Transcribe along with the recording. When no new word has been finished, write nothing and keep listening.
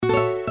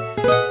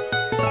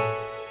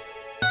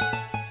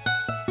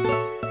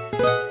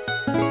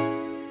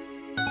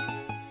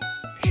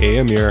Hey,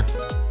 Amir.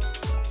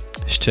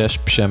 Szczerz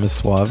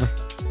Przemysław.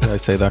 Did I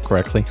say that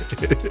correctly?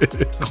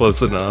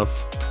 Close enough.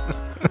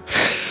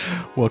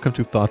 Welcome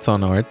to Thoughts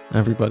on Art,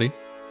 everybody.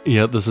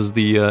 Yeah, this is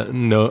the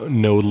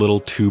no little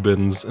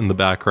Tubins in the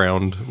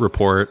background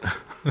report.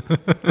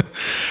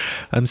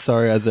 I'm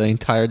sorry, the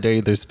entire day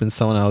there's been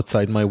someone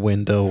outside my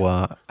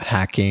window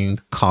hacking,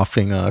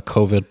 coughing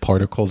COVID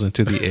particles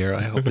into the air.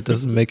 I hope it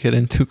doesn't make it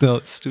into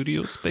the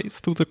studio space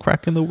through the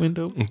crack in the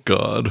window.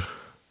 God.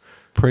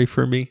 Pray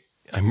for me.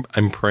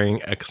 I'm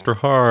praying extra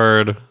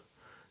hard.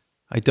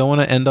 I don't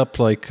want to end up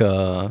like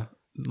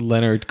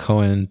Leonard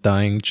Cohen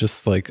dying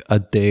just like a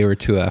day or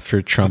two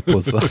after Trump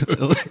was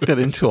elected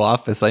into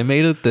office. I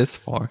made it this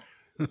far.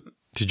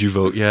 Did you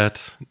vote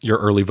yet? You're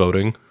early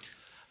voting?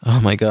 Oh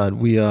my God,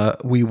 we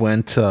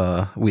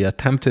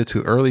attempted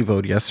to early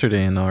vote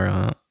yesterday in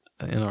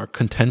our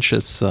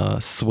contentious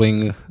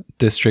swing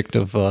district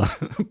of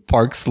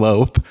Park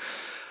Slope,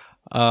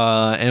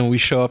 and we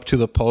show up to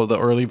the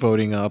early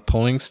voting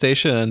polling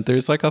station, and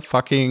there's like a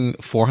fucking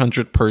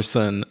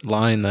 400-person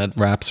line that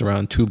wraps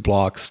around 2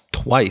 blocks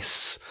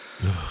twice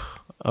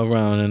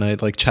around, and I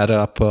like chatted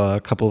up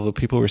a couple of the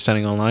people who were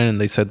standing online, and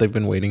they said they've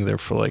been waiting there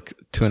for like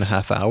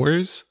 2.5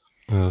 hours.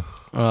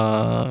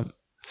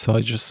 So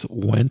I just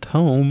went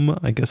home.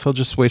 I guess I'll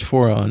just wait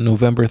for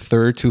November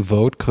 3rd to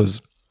vote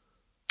because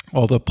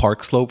all the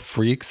Park Slope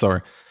freaks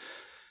are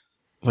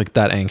like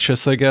that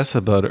anxious, I guess,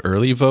 about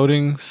early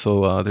voting.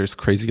 So there's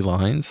crazy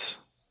lines.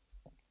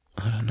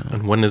 I don't know.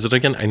 And when is it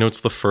again? I know it's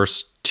the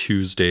first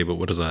Tuesday, but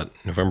what is that?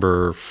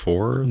 November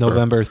 4th?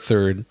 November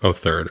 3rd. Oh,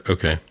 3rd.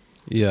 Okay.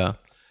 Yeah.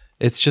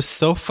 It's just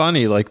so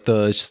funny, like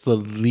the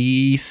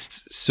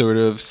least sort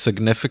of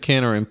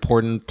significant or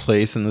important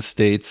place in the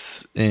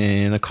States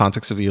in the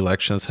context of the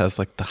elections has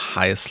like the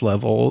highest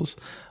levels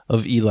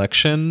of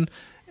election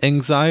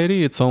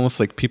anxiety. It's almost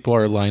like people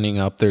are lining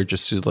up there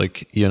just to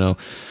like, you know,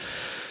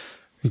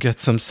 get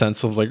some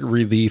sense of like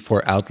relief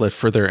or outlet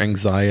for their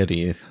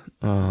anxiety.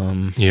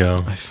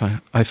 Yeah.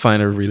 I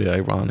find it really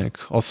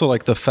ironic. Also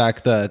like the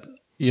fact that,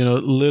 you know,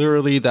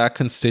 literally that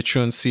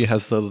constituency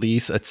has the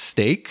least at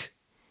stake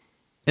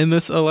in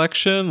this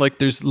election. Like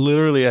there's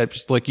literally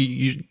like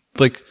you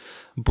like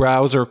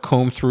browse or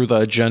comb through the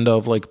agenda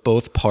of like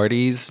both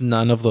parties,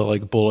 none of the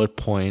like bullet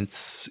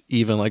points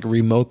even like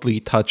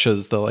remotely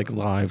touches the like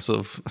lives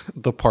of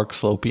the Park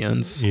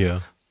Slopians.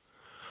 Yeah.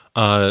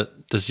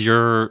 Does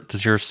your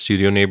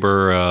studio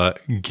neighbor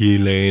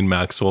Ghislaine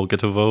Maxwell get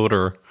to vote,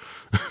 or?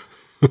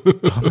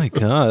 Oh my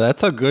God,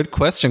 that's a good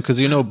question, because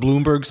you know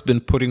Bloomberg's been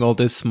putting all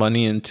this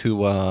money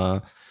into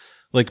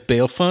like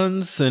bail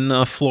funds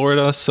in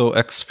Florida, so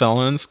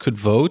ex-felons could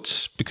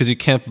vote, because you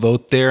can't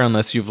vote there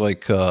unless you've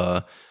like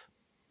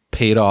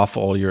paid off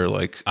all your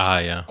like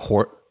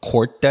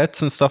court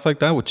debts and stuff like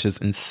that, which is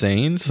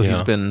insane. So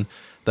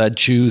that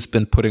Jew's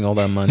been putting all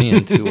that money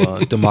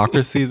into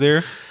democracy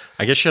there.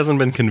 I guess she hasn't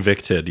been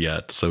convicted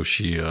yet, so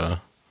she can.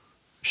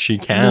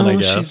 I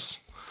guess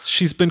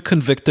she's been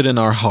convicted in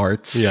our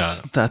hearts. Yeah,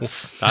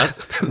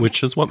 that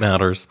which is what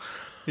matters.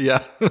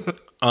 Yeah.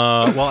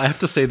 Well, I have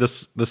to say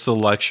this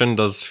election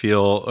does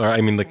feel, or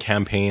I mean, the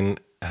campaign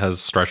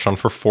has stretched on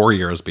for 4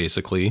 years,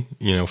 basically,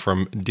 you know,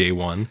 from day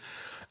one.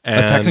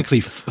 And technically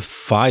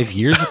 5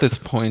 years at this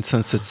point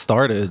since it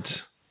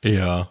started.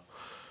 Yeah.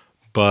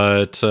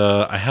 But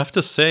I have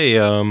to say,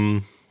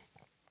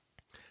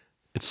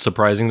 it's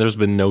surprising there's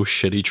been no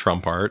shitty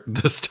Trump art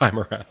this time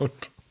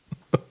around.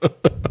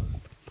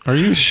 Are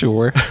you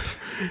sure?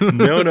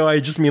 No, I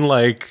just mean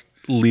like,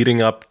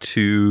 leading up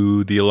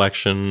to the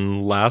election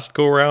last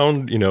go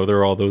around, you know, there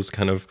are all those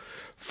kind of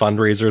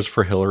fundraisers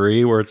for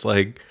Hillary where it's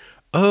like,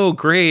 oh,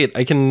 great,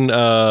 I can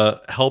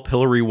help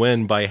Hillary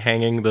win by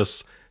hanging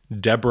this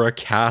Deborah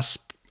Cass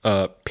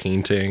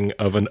painting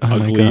of an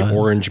ugly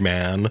orange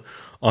man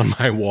on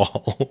my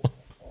wall.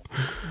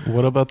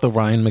 What about the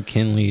Ryan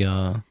McKinley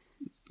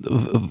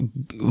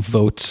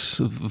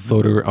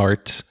voter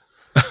art?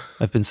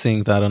 I've been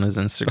seeing that on his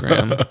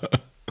Instagram.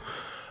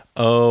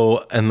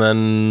 Oh, and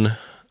then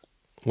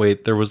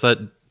wait, there was that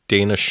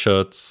Dana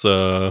Schutz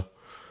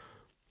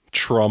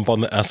Trump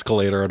on the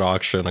escalator at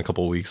auction a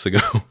couple weeks ago.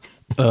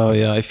 Oh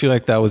yeah, I feel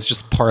like that was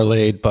just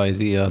parlayed by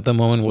the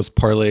moment was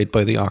parlayed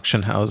by the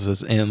auction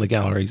houses and the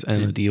galleries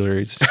and the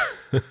dealers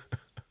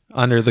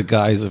under the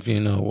guise of,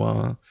 you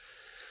know,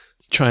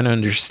 trying to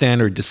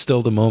understand or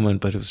distill the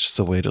moment, but it was just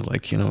a way to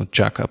like, you know,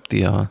 jack up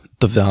the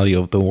value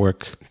of the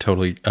work.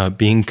 Totally,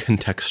 being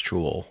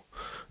contextual.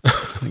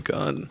 Oh my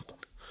God.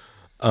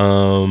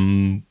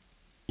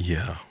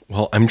 Yeah.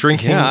 Well, I'm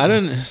drinking. Yeah, I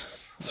don't.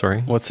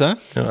 Sorry. What's that?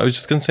 No, I was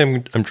just gonna say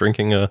I'm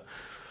drinking a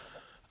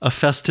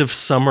festive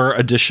summer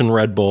edition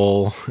Red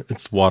Bull.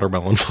 It's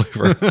watermelon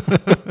flavor.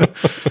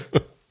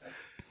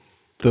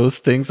 Those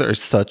things are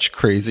such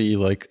crazy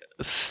like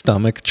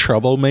stomach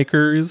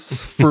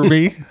troublemakers for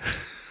me.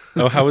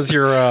 Oh, how was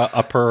your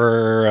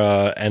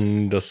upper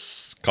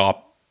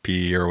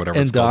endoscopy or whatever?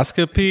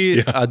 Endoscopy?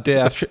 It's called?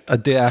 Yeah. a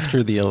day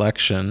after the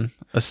election,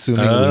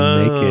 assuming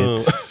we make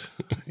it.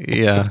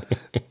 Yeah.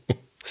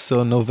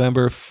 So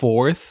November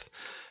 4th.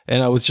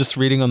 And I was just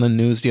reading on the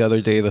news the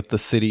other day that the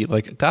city,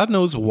 like, God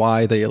knows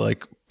why they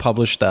like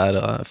published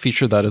that,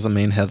 featured that as a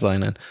main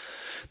headline. And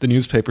the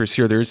newspapers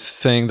here, they're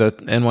saying that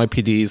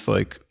NYPD's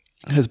like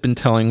has been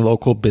telling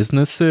local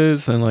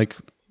businesses and like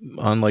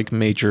on like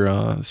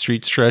major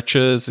street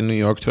stretches in New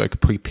York to like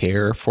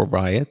prepare for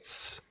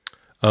riots.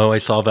 Oh, I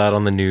saw that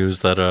on the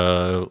news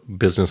that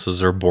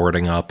businesses are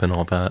boarding up and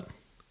all that.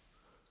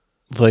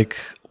 Like,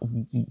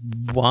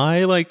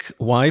 why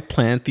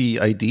plant the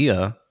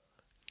idea?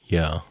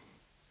 Yeah.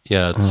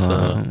 Yeah, it's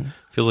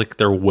feels like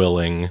they're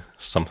willing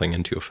something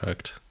into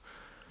effect.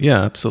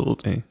 Yeah,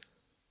 absolutely.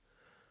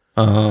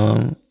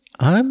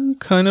 I'm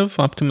kind of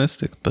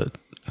optimistic, but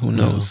who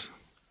knows?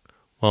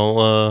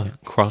 Well,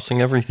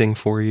 crossing everything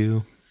for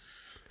you.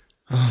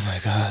 Oh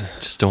my god.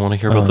 Just don't want to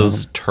hear about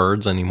those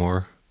turds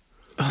anymore.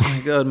 Oh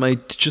my god, my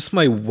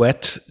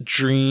wet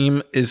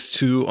dream is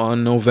to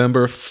on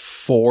November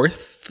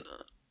 4th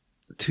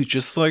to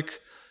just like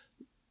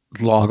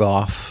log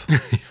off.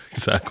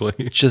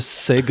 Exactly. Just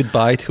say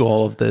goodbye to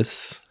all of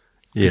this.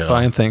 Yeah.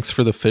 Goodbye and thanks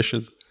for the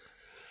fishes.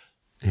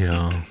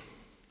 Yeah.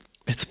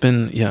 It's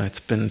been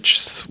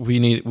just we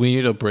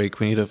need a break.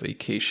 We need a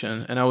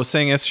vacation. And I was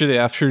saying yesterday,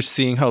 after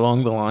seeing how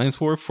long the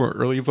lines were for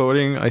early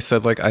voting, I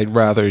said like I'd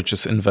rather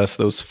just invest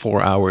those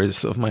 4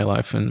 hours of my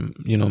life in,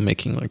 you know,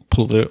 making like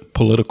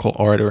political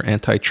art or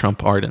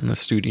anti-Trump art in the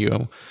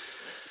studio.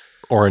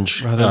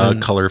 Orange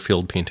color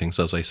field paintings,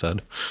 as I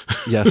said.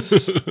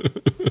 Yes.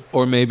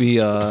 Or maybe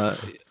a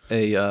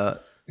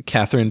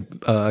Catherine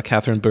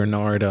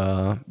Bernard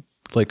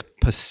like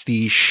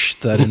pastiche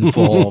that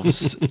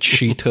involves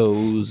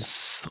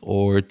Cheetos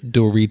or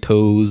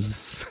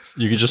Doritos.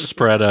 You could just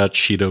spread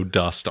Cheeto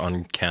dust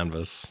on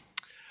canvas.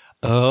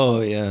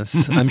 Oh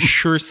yes, I'm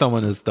sure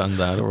someone has done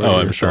that already. Oh,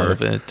 I'm sure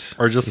of it.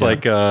 Or just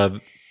like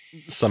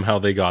somehow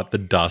they got the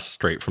dust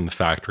straight from the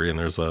factory, and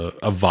there's a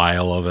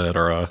vial of it,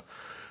 or a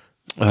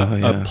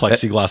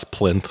plexiglass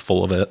plinth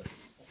full of it.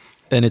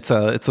 And it's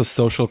a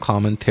social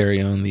commentary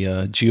on the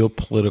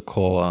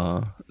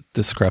geopolitical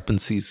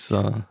discrepancies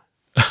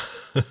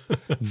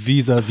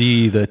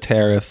vis-a-vis the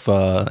tariff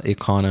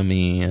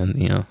economy,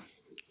 and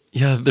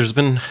Yeah, there's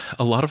been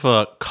a lot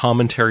of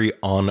commentary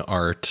on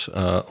art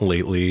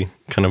lately,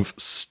 kind of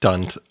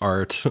stunt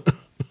art.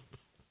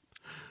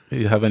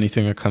 You have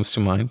anything that comes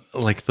to mind?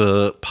 Like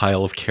the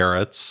pile of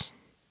carrots.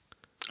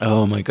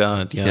 Oh my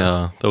god, yeah.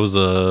 Yeah, that was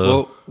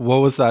a... What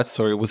was that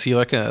story? Was he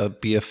like a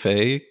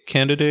BFA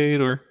candidate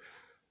or...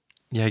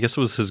 Yeah, I guess it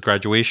was his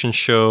graduation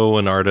show,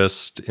 an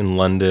artist in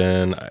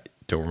London. I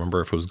don't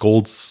remember if it was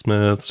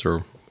Goldsmiths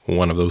or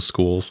one of those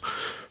schools.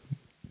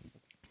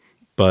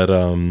 But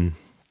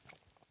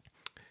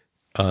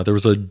there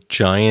was a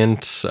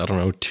giant,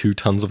 2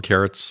 tons of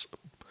carrots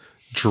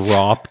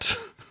dropped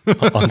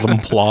on some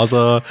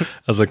plaza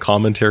as a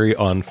commentary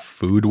on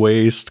food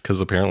waste, because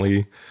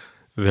apparently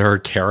there are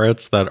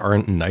carrots that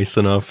aren't nice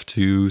enough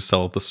to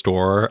sell at the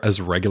store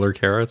as regular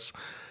carrots.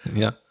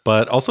 Yeah.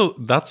 But also,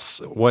 that's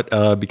what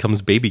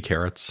becomes baby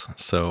carrots.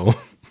 So,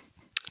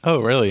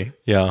 oh, really?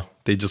 Yeah,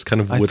 they just kind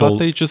of I thought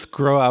they just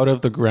grow out of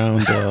the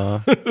ground,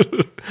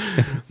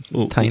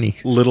 tiny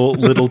little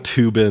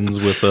tubins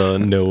with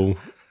no.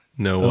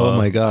 Oh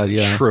my god!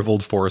 Yeah,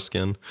 shriveled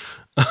foreskin.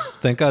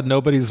 Thank God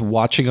nobody's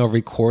watching a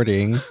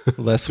recording,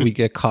 lest we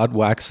get caught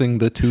waxing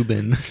the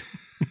tubin.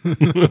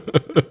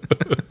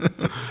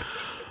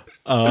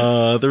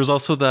 There's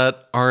also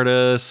that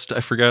artist,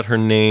 I forgot her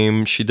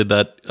name. She did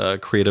that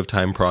Creative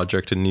Time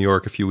project in New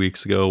York a few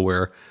weeks ago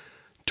where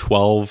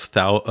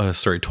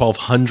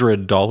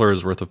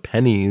 $1,200 worth of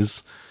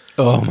pennies.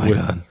 Oh my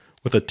God.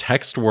 With a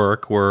text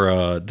work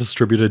were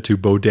distributed to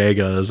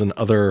bodegas and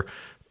other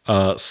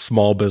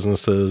small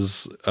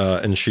businesses.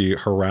 And she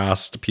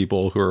harassed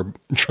people who are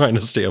trying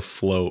to stay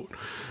afloat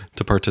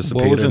to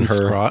participate in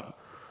her.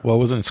 What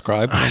was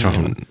inscribed? I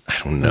don't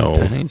know.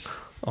 Pennies?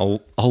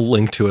 I'll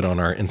link to it on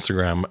our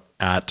Instagram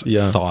at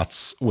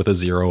thoughts with a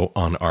 0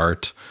 on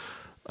art.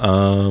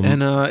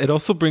 And it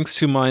also brings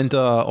to mind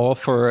all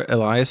for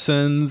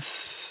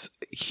Eliasson's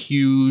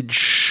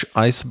huge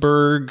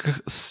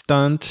iceberg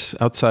stunt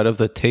outside of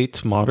the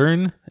Tate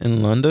Modern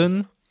in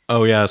London.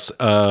 Oh, yes.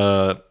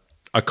 A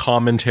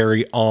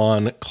commentary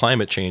on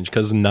climate change,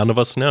 because none of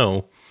us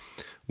know.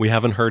 We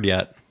haven't heard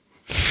yet.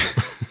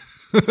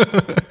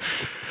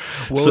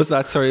 What was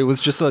that? Sorry, it was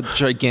just a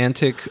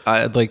gigantic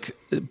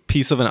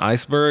piece of an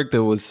iceberg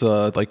that was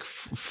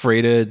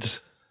freighted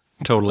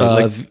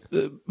totally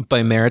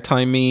by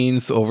maritime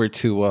means over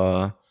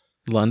to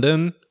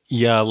London.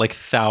 Yeah, like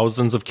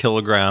thousands of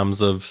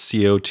kilograms of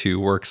CO2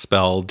 were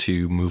expelled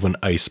to move an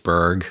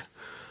iceberg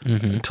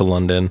to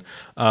London,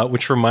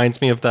 which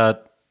reminds me of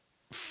that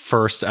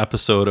first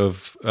episode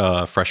of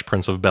Fresh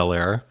Prince of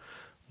Bel-Air,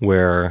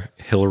 where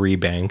Hilary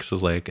Banks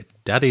is like,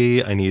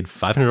 "Daddy, I need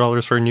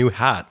 $500 for a new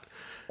hat."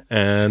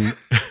 And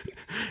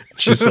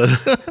she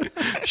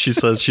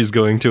says she's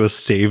going to a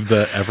Save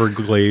the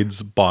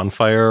Everglades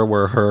bonfire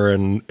where her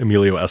and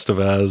Emilio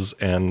Estevez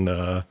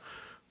and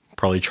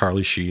probably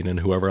Charlie Sheen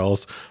and whoever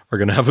else are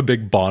going to have a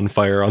big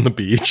bonfire on the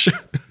beach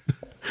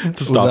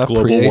to stop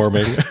global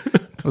warming.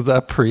 Was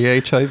that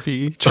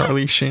pre-HIV,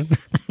 Charlie Sheen?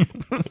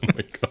 Oh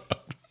my god.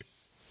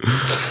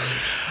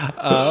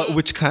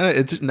 Which kind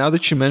of, now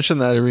that you mention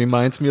that, it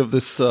reminds me of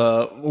this.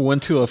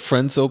 Went to a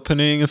Friends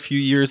opening a few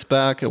years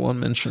back. I won't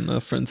mention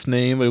a friend's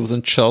name, but it was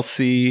in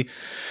Chelsea.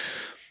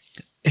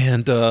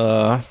 And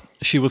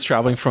she was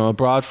traveling from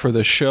abroad for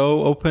the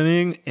show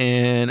opening.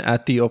 And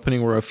at the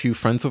opening were a few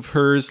friends of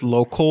hers,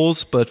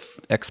 locals, but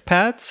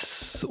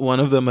expats. One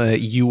of them a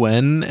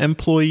UN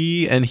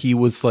employee. And he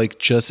was like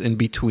just in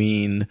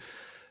between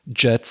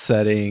jet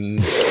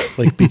setting,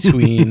 like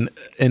between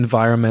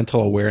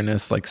environmental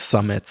awareness, like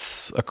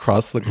summits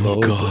across the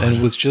globe,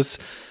 and was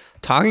just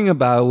talking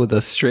about with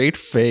a straight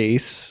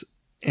face,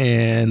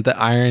 and the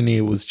irony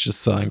was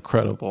just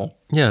incredible.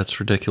 Yeah, it's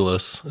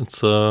ridiculous.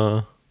 It's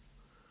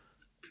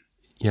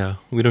yeah,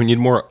 we don't need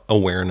more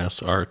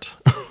awareness art.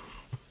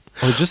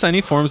 Or just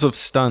any forms of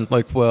stunt,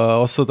 like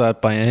also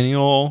that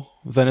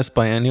Venice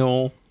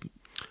biennial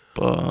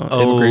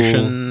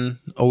immigration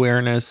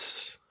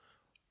awareness.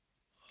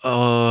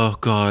 Oh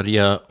god,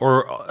 yeah.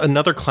 Or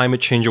another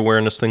climate change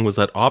awareness thing was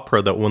that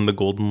opera that won the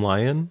Golden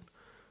Lion,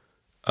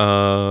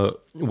 where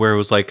it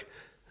was like,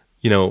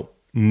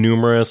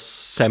 numerous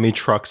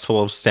semi-trucks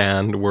full of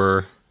sand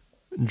were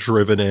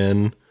driven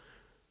in,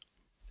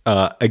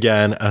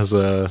 again as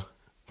a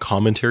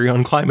commentary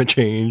on climate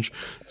change.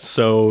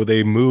 So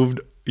they moved,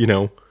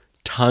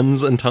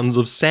 tons and tons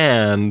of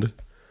sand.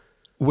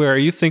 Where are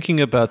you thinking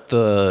about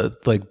the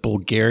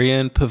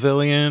Bulgarian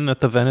pavilion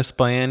at the Venice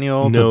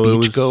Biennial? No, the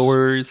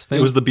beachgoers thing?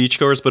 It was the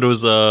beachgoers, but it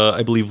was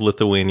I believe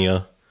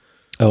Lithuania.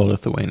 Oh,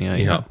 Lithuania,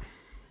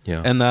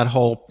 yeah. And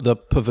the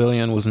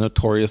pavilion was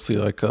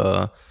notoriously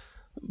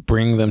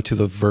bringing them to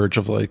the verge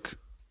of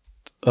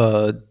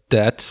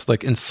debt,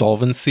 like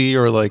insolvency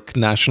or like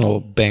national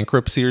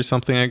bankruptcy or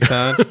something like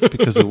that,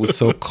 because it was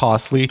so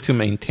costly to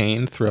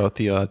maintain throughout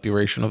the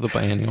duration of the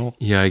biennial.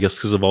 Yeah, I guess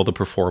because of all the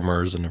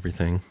performers and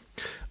everything.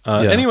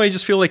 Anyway, I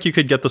just feel like you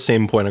could get the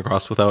same point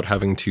across without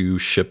having to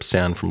ship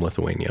sand from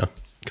Lithuania,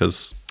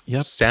 because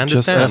sand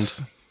is sand.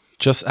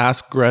 Just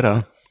ask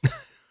Greta.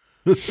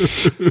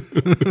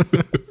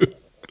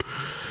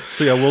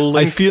 So yeah, we'll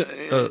link.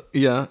 I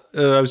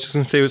was just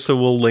gonna say, so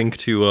we'll link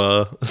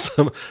to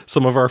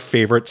some of our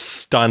favorite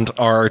stunt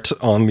art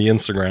on the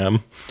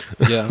Instagram.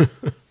 Yeah.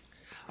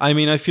 I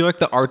mean, I feel like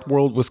the art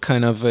world was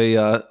kind of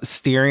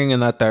steering in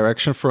that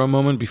direction for a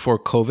moment before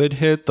COVID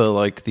hit.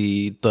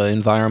 The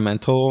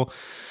environmental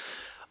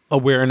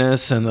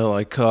awareness and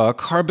the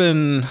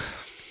carbon,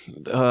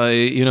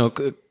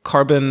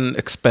 carbon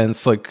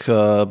expense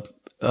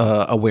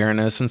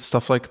awareness and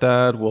stuff like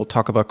that. We'll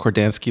talk about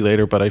Kordansky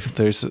later, but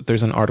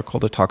there's an article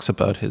that talks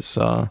about his.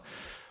 I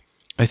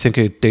think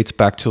it dates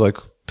back to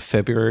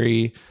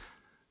February,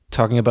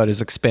 talking about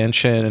his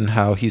expansion and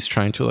how he's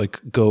trying to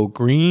go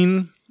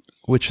green,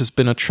 which has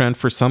been a trend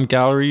for some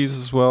galleries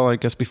as well, I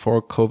guess,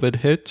 before COVID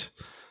hit.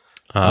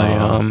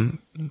 I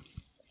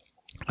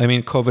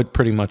mean, COVID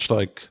pretty much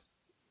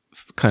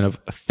kind of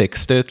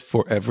fixed it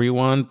for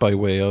everyone by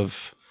way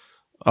of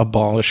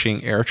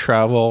abolishing air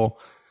travel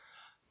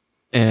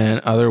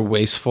and other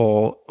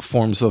wasteful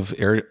forms of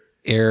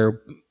airfare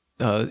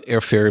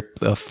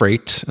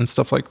freight and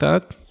stuff like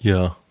that.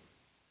 Yeah.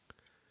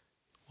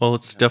 Well,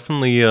 it's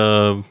definitely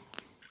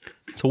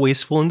it's a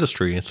wasteful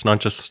industry. It's not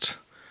just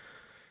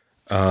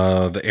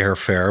the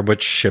airfare,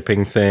 but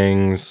shipping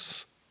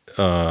things,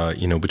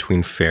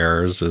 between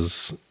fares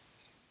is,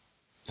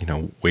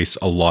 wastes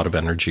a lot of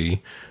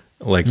energy.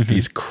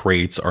 These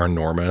crates are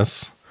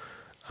enormous.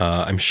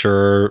 I'm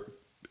sure,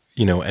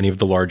 any of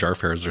the large art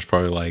fairs, there's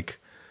probably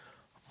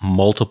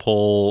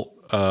multiple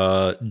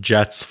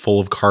jets full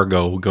of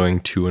cargo going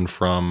to and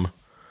from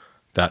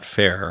that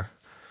fair.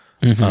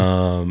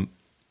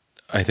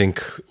 I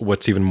think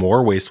what's even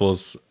more wasteful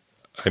is,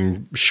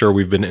 I'm sure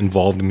we've been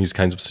involved in these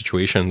kinds of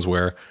situations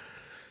where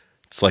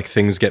it's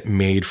things get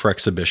made for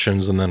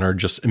exhibitions and then are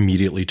just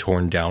immediately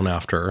torn down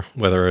after,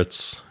 whether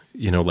it's,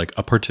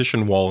 a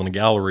partition wall in a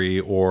gallery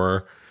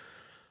or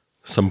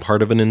some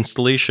part of an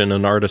installation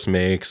an artist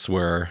makes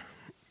where,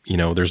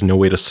 there's no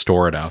way to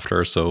store it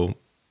after. So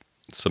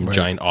some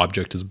giant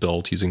object is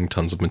built using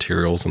tons of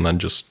materials and then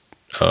just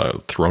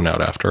thrown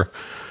out after.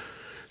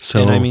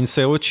 So, and I mean,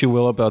 say what you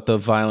will about the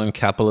violent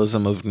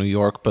capitalism of New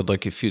York, but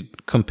if you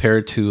compare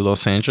it to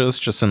Los Angeles,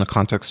 just in the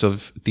context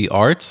of the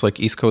arts,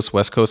 East Coast,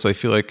 West Coast, I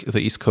feel like the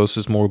East Coast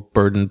is more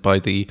burdened by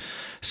the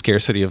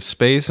scarcity of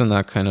space and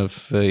that kind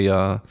of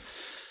it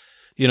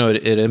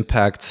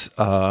impacts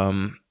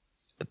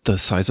the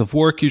size of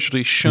work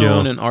usually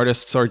shown, and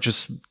artists are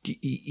just,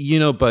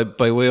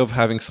 by way of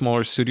having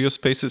smaller studio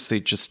spaces,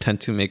 they just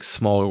tend to make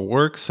smaller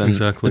works. And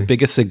the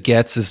biggest it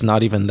gets is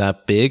not even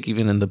that big,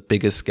 even in the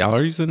biggest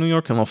galleries in New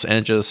York. And Los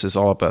Angeles is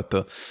all about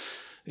the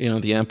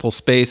ample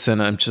space.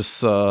 And I'm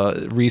just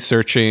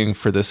researching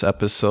for this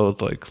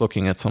episode,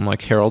 looking at some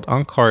Harold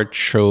Ankart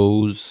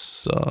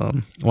shows,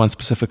 one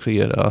specifically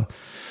at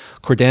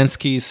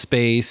Kordansky's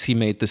space. He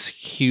made this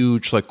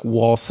huge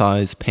wall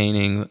size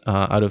painting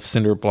out of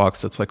cinder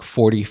blocks that's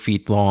 40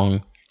 feet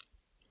long,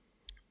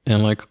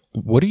 And like,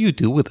 what do you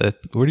do with it?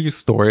 Where do you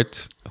store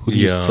it? Who do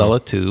you sell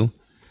it to?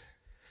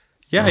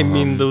 Yeah, I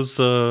mean, those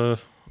the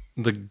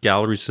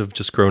galleries have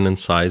just grown in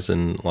size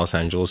in Los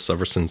Angeles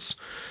ever since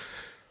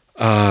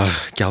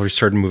galleries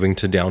started moving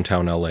to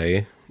downtown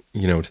LA,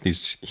 to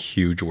these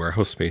huge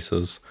warehouse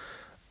spaces.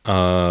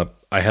 I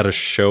had a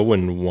show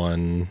in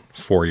one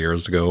 4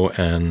 years ago,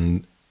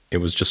 and it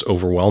was just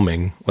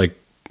overwhelming. Like,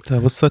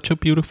 that was such a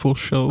beautiful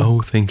show.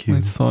 Oh, thank you.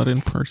 I saw it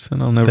in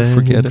person. I'll never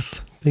forget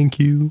it. Thank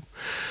you.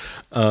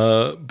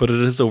 But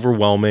it is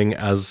overwhelming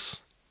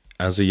as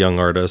a young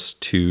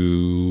artist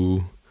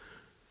to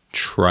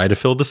try to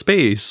fill the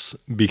space,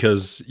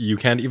 because you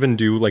can't even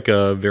do like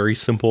a very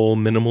simple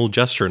minimal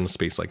gesture in a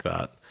space like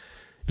that.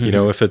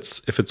 Mm-hmm.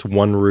 If it's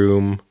one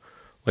room,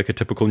 like a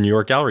typical New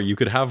York gallery, you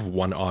could have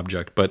one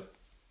object, but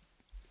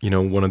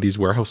one of these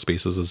warehouse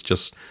spaces is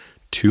just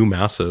too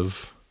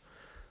massive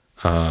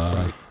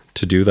to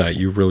do that.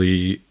 You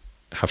really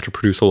have to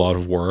produce a lot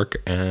of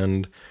work,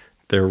 and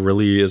there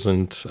really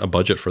isn't a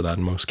budget for that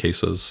in most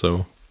cases.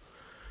 So,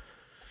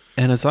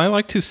 and as I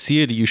like to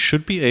see it, you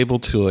should be able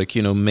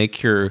to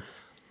make your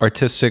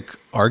artistic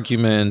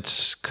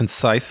argument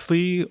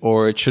concisely,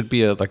 or it should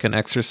be like an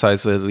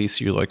exercise that at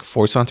least you like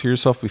force onto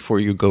yourself before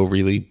you go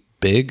really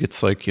big.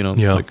 It's like,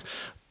 like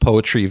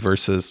poetry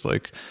versus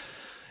like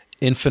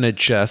infinite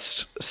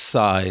jest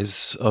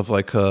size of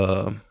like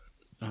a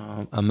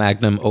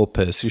magnum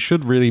opus. You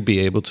should really be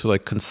able to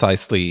like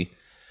concisely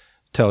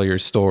tell your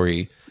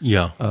story.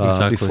 Yeah,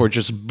 exactly. Before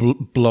just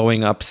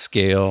blowing up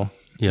scale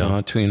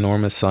to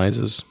enormous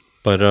sizes.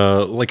 But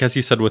like as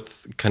you said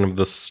with kind of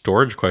the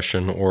storage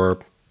question, or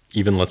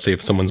even let's say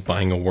if someone's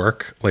buying a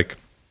work, like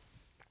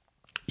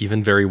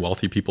even very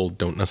wealthy people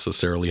don't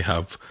necessarily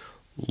have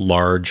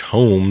large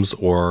homes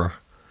or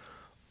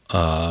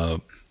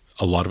a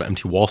lot of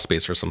empty wall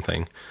space or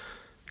something.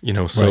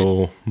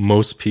 So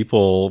most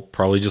people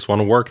probably just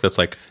want a work that's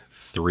like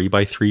 3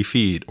 by 3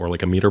 feet, or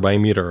like a meter by a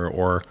meter,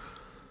 or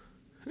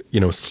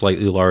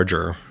slightly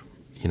larger,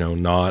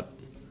 not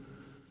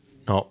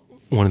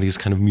one of these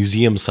kind of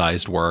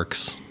museum-sized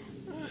works.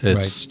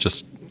 It's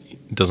just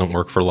doesn't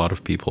work for a lot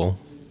of people.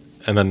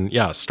 And then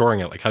storing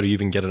it, like how do you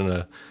even get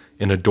it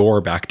in a door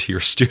back to your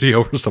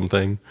studio or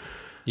something?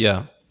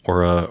 Yeah,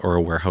 or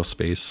a warehouse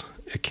space.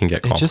 It can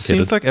get complicated. It just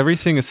seems like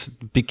everything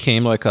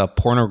became like a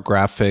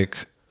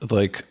pornographic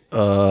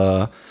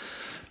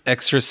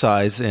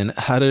exercise in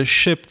how to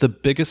ship the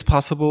biggest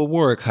possible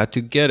work, how to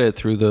get it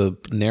through the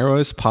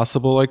narrowest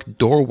possible like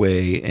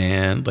doorway,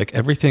 and like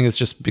everything has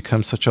just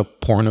become such a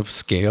porn of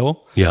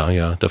scale.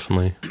 Yeah,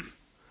 definitely.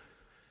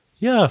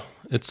 Yeah,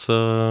 it's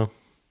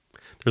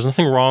there's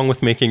nothing wrong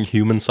with making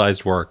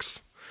human-sized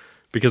works,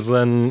 because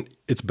then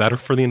it's better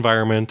for the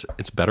environment,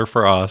 it's better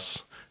for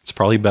us, it's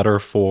probably better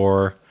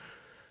for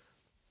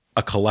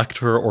a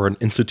collector or an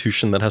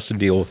institution that has to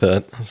deal with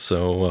it.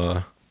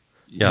 So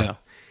yeah.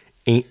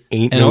 Ain't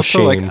and no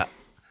also, shame. Like,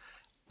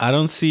 I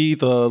don't see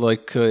the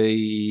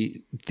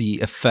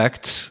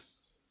effect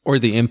or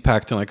the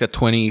impact in like a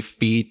 20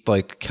 feet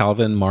like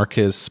Calvin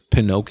Marcus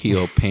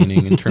Pinocchio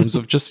painting in terms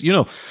of just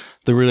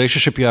the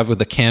relationship you have with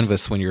the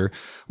canvas when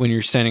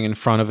you're standing in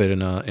front of it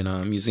in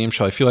a museum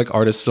show. I feel like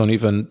artists don't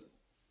even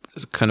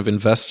kind of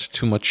invest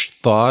too much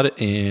thought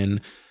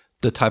in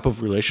the type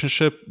of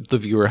relationship the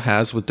viewer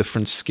has with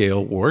different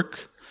scale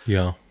work.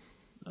 Yeah.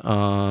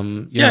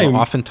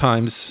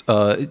 Oftentimes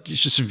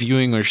just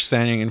viewing or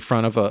standing in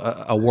front of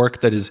a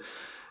work that is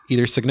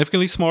either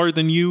significantly smaller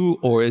than you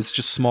or is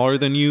just smaller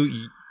than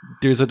you,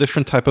 there's a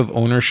different type of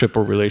ownership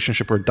or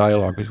relationship or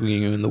dialogue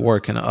between you and the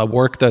work. And a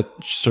work that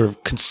sort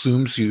of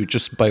consumes you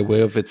just by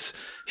way of its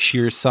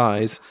sheer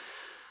size,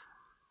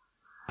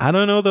 I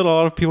don't know that a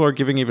lot of people are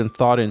giving even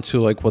thought into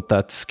like what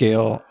that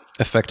scale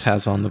effect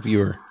has on the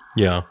viewer.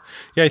 Yeah,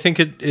 I think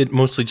it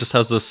mostly just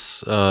has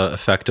this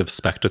effect of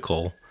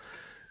spectacle.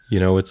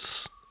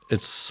 It's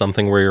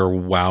something where you're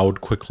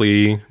wowed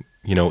quickly.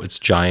 It's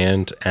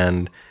giant,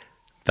 and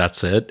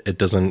that's it. It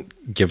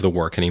doesn't give the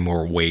work any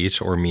more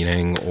weight or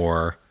meaning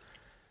or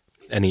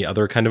any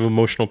other kind of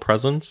emotional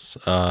presence.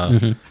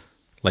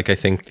 Like I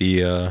think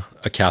a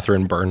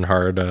Catherine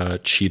Bernhard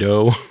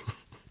Cheeto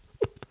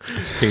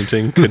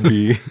painting could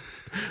be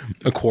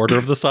a quarter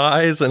of the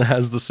size and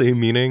has the same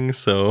meaning.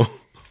 So.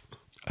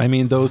 I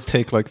mean, those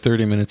take like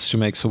 30 minutes to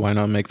make, so why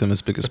not make them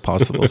as big as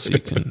possible so you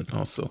can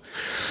also...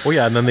 Well,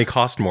 yeah, and then they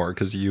cost more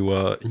because you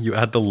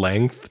add the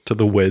length to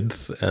the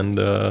width and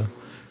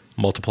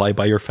multiply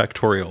by your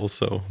factorial,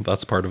 so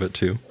that's part of it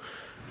too.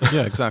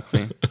 Yeah,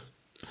 exactly.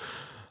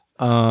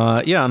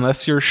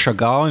 Unless you're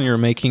Chagall and you're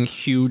making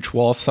huge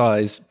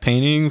wall-sized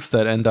paintings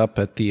that end up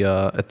at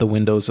the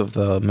windows of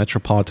the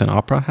Metropolitan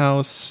Opera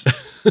House,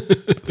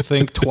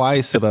 think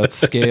twice about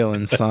scale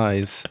and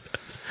size.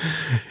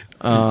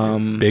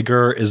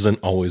 Bigger isn't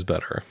always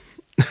better.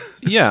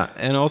 Yeah,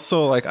 and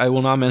also like I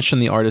will not mention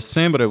the artist's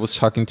name, but I was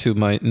talking to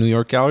my New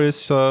York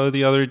gallerist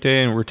the other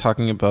day, and we're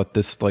talking about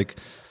this like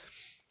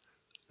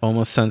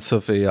almost sense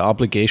of a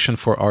obligation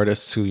for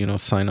artists to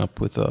sign up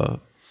with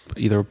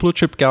either a blue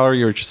chip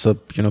gallery or just a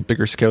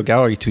bigger scale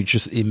gallery to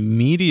just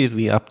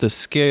immediately up the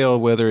scale,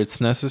 whether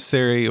it's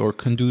necessary or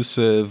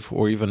conducive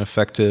or even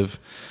effective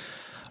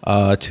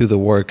to the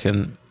work.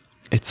 And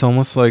it's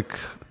almost like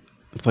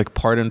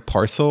part and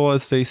parcel,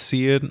 as they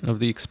see it, of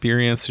the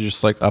experience, to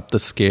just like up the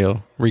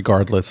scale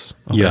regardless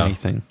of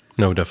anything.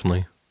 No,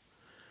 definitely.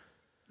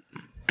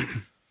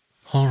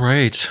 All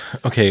right.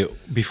 Okay,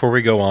 before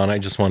we go on, I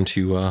just want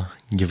to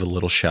give a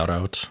little shout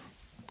out.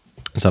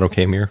 Is that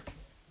okay, Amir?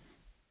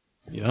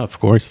 Yeah, of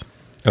course.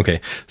 Okay,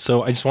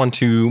 so I just want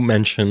to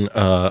mention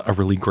a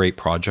really great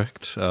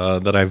project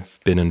that I've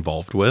been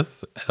involved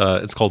with.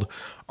 It's called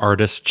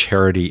Artist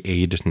Charity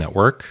Aid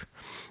Network,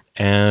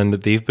 and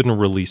they've been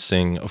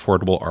releasing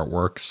affordable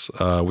artworks,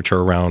 which are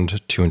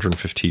around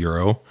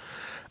 €250.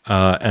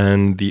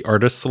 And the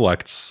artist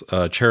selects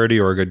a charity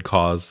or a good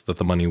cause that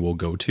the money will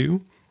go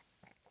to.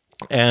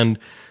 And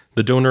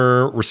the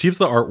donor receives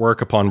the artwork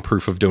upon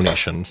proof of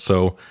donation.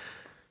 So,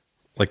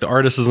 like, the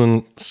artist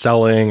isn't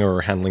selling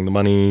or handling the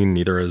money,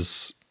 neither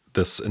is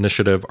this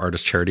initiative,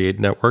 Artist Charity Aid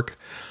Network.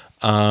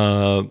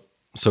 So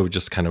it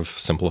just kind of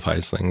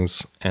simplifies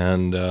things.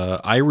 And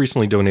I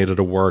recently donated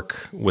a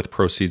work with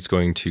proceeds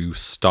going to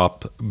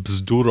Stop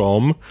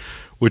Bzdurom,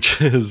 which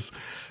is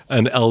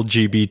an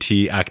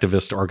LGBT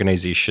activist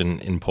organization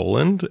in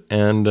Poland.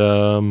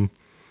 And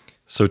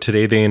so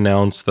today they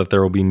announced that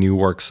there will be new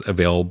works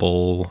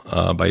available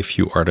by a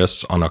few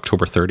artists on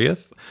October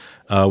 30th,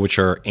 which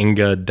are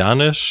Inga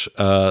Danish,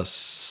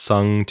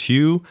 Sung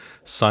Tu,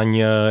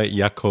 Sanya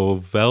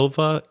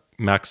Yakovelva,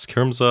 Max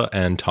Kirmza,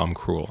 and Tom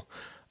Krul.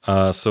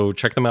 So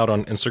check them out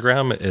on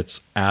Instagram. It's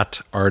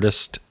at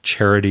Artist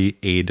Charity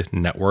Aid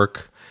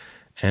Network.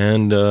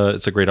 And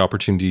it's a great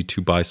opportunity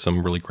to buy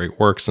some really great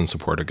works and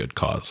support a good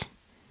cause.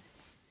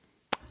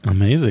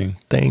 Amazing.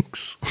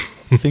 Thanks.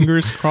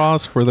 Fingers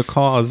crossed for the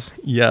cause.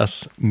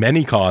 Yes,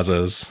 many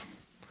causes.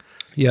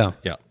 Yeah.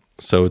 Yeah.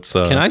 So it's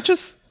Can I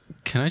just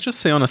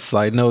say on a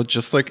side note,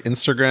 just like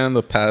Instagram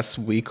the past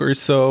week or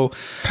so,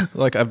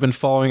 like I've been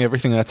following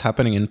everything that's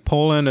happening in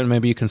Poland, and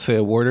maybe you can say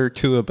a word or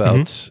two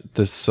about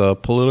this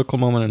political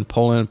moment in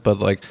Poland, but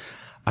like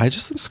I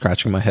just am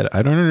scratching my head.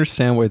 I don't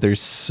understand why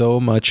there's so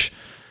much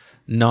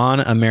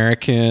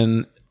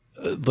non-American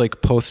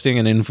like posting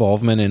and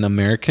involvement in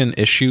American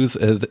issues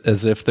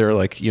as if they're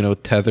like,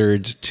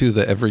 tethered to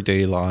the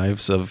everyday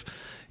lives of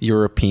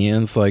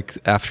Europeans. Like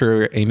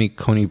after Amy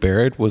Coney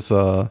Barrett was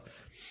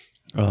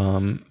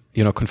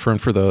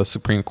confirmed for the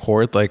Supreme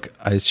Court, like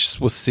I just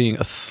was seeing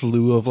a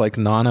slew of like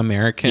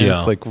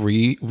non-Americans like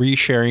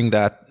re-sharing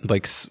that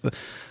like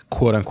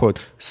quote unquote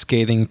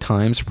scathing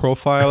Times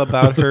profile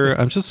about her.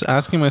 I'm just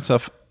asking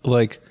myself,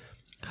 like,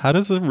 how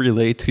does it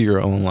relate to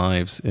your own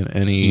lives in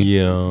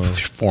any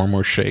form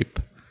or shape?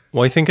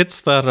 Well, I think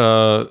it's that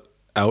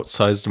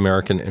outsized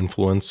American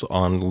influence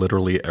on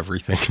literally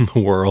everything in the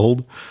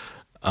world.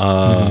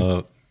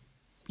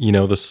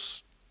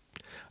 This,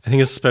 I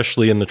think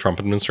especially in the Trump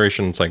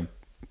administration, it's like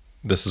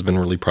this has been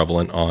really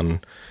prevalent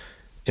on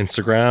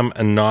Instagram,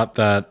 and not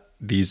that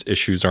these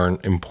issues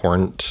aren't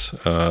important,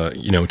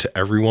 to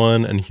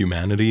everyone and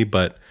humanity.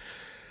 But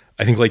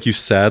I think, like you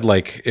said,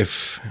 like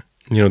if,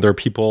 there are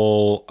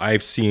people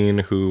I've seen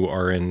who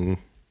are in,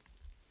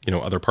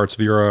 other parts of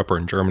Europe or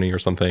in Germany or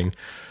something,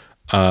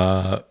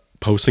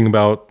 posting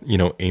about,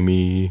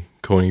 Amy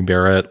Coney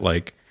Barrett,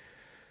 like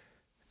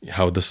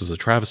how this is a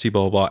travesty,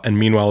 blah, blah, blah. And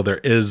meanwhile, there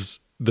is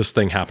this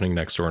thing happening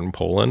next door in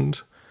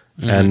Poland.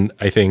 And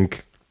I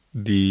think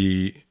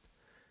the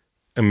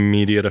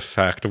immediate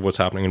effect of what's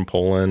happening in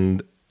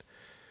Poland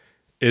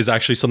is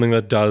actually something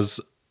that does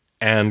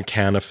and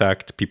can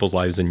affect people's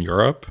lives in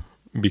Europe,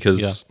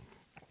 because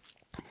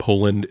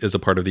Poland is a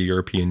part of the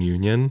European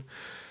Union.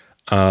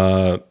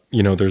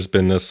 There's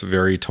been this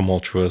very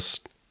tumultuous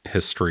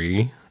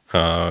history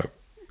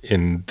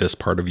in this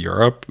part of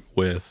Europe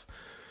with,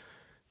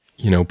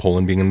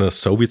 Poland being in the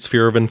Soviet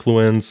sphere of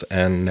influence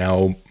and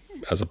now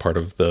as a part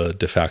of the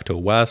de facto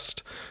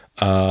West.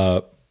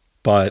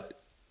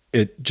 But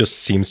it just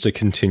seems to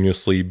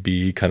continuously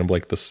be kind of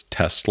like this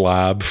test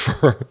lab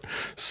for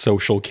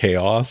social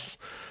chaos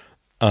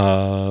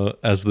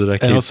as the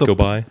decades go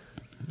by.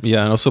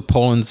 Yeah, and also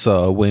Poland's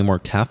way more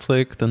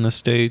Catholic than the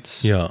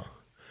States. Yeah.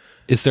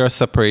 Is there a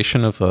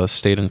separation of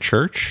state and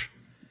church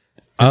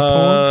in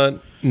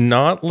Poland?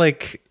 Not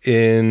like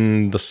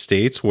in the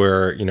States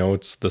where,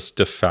 it's this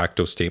de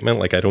facto statement.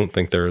 Like, I don't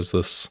think there's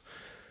this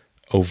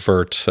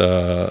overt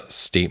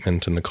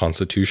statement in the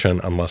Constitution,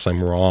 unless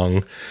I'm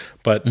wrong.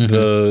 But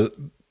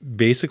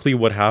basically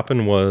what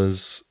happened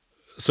was,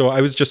 so I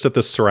was just at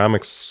this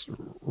ceramics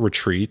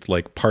retreat,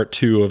 like part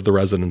 2 of the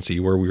residency,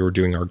 where we were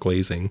doing our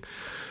glazing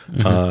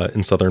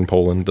in southern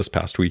Poland this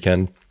past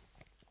weekend.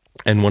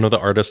 And one of the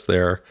artists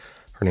there,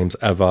 her name's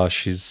Eva,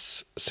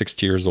 she's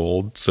 60 years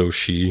old, so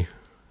she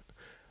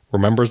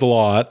remembers a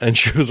lot, and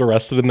she was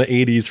arrested in the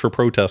 80s for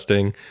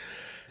protesting.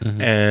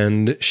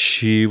 And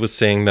she was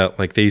saying that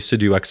like they used to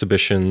do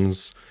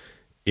exhibitions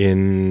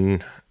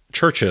in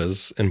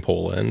churches in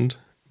Poland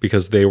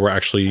because they were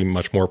actually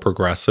much more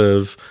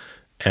progressive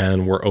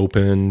and were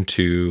open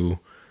to,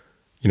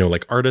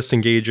 like artists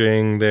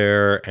engaging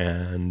there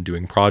and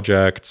doing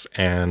projects,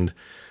 and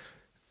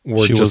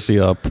she was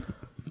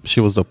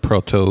the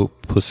proto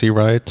Pussy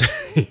Riot.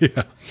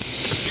 Yeah.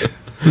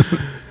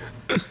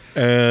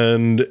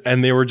 and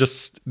they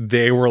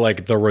were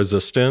like the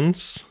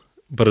resistance,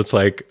 but it's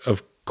like,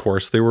 of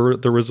course they were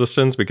the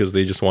resistance because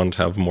they just wanted to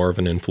have more of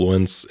an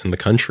influence in the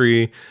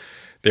country.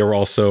 They were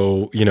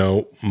also,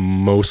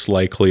 most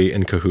likely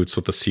in cahoots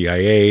with the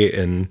CIA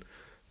and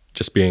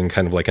just being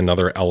kind of like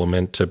another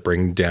element to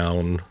bring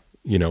down,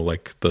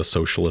 like the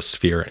socialist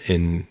sphere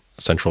in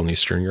Central and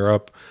Eastern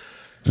Europe.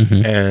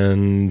 Mm-hmm.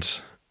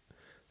 And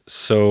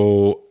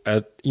so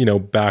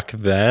back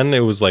then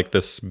it was like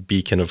this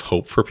beacon of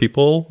hope for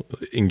people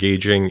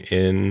engaging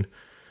in,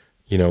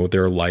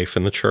 their life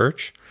in the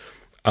church.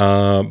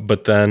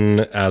 But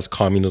then as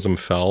communism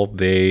fell,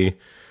 they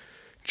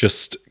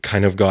just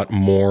kind of got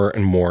more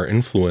and more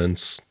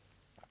influence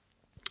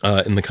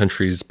in the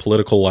country's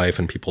political life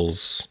and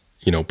people's,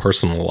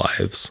 personal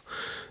lives.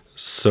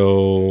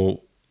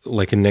 So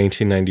like in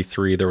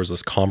 1993, there was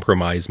this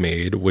compromise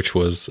made, which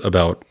was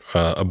about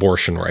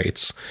abortion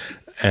rights.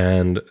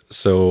 And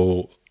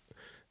so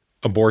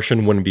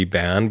abortion wouldn't be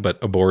banned, but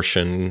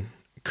abortion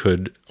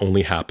could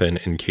only happen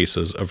in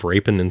cases of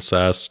rape and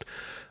incest,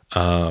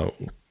 a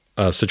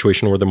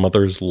situation where the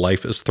mother's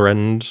life is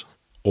threatened,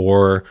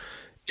 or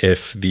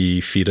if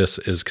the fetus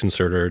is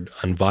considered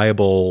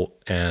unviable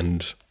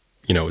and,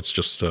 it's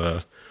just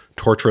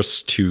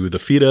torturous to the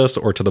fetus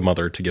or to the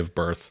mother to give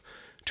birth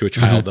to a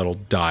child that'll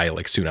die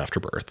like soon after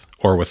birth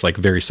or with like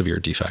very severe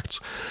defects.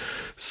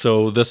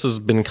 So this has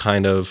been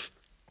kind of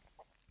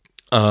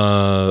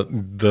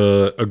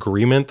the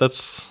agreement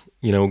that's,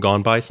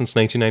 gone by since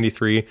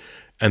 1993.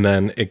 And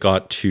then it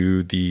got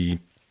to the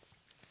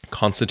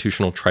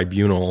Constitutional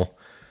Tribunal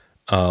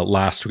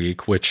last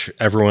week, which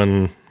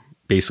everyone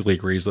basically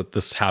agrees that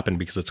this happened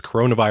because it's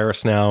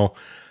coronavirus now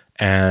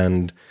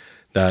and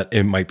that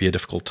it might be a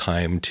difficult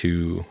time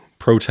to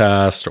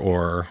protest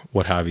or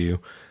what have you,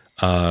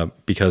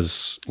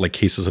 because like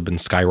cases have been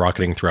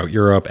skyrocketing throughout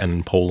Europe and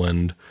in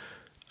Poland,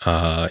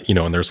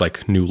 and there's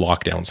like new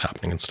lockdowns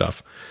happening and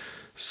stuff.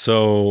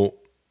 So,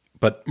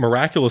 but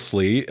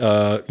miraculously,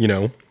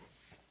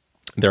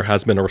 there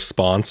has been a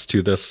response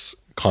to this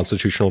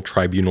Constitutional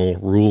Tribunal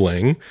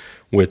ruling,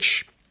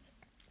 which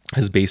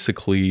has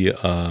basically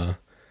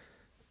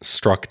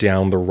struck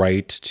down the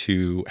right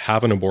to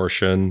have an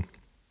abortion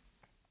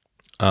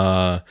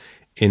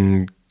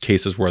in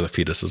cases where the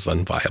fetus is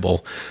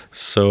unviable.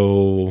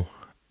 So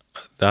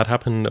that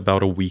happened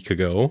about a week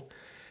ago,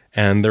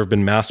 and there have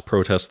been mass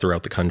protests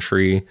throughout the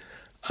country.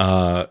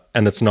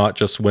 And it's not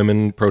just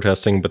women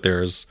protesting, but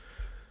there's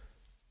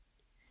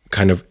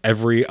kind of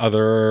every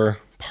other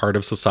part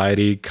of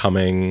society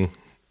coming,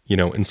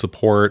 in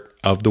support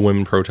of the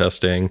women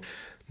protesting,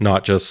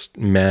 not just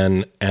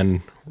men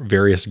and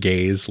various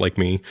gays like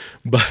me,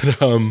 but,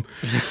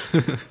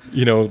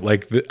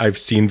 I've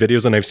seen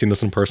videos and I've seen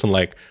this in person,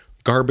 like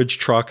garbage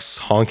trucks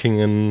honking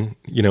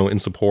in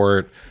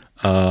support.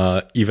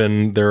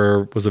 Even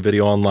there was a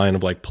video online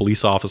of like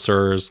police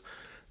officers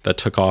that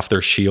took off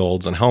their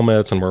shields and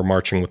helmets and were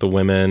marching with the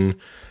women.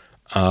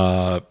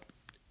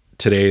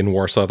 Today in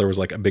Warsaw, there was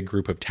like a big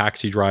group of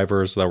taxi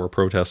drivers that were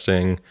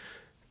protesting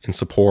in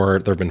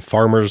support. There have been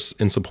farmers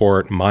in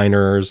support,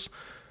 miners.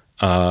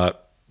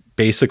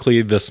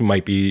 Basically, this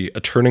might be a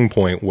turning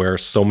point where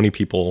so many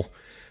people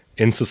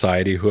in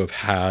society who have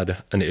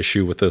had an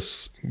issue with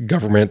this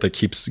government that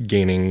keeps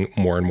gaining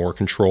more and more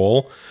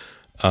control,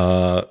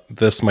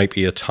 this might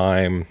be a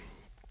time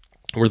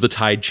where the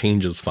tide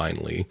changes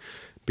finally,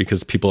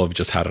 because people have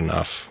just had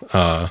enough.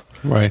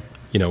 Right.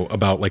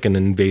 About like an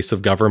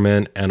invasive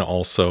government, and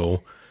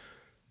also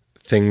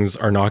things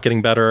are not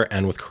getting better.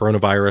 And with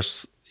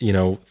coronavirus,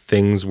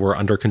 things were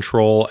under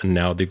control and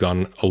now they've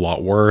gone a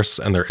lot worse,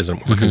 and there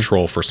isn't more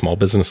control for small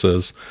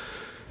businesses.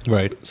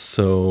 Right.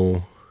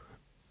 So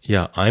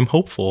yeah, I'm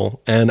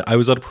hopeful. And I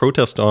was at a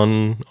protest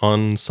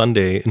on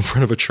Sunday in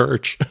front of a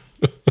church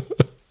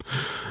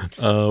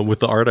with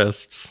the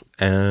artists,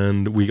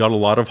 and we got a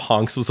lot of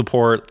honks of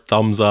support,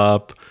 thumbs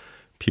up,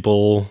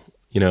 people,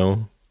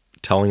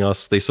 telling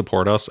us they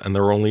support us, and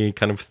there were only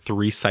kind of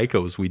 3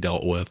 psychos we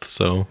dealt with.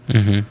 So,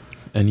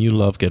 and you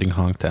love getting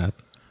honked at.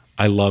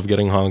 I love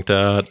getting honked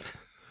at.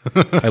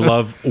 I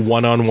love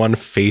one-on-one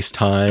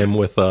FaceTime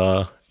with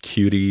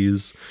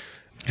cuties,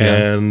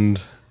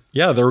 and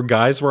yeah, there were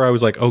guys where I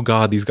was like, oh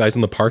God, these guys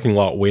in the parking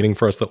lot waiting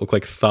for us that look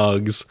like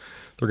thugs.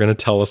 They're gonna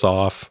tell us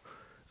off.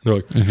 And they're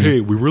like,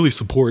 hey, we really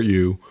support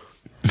you.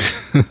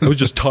 I was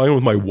just talking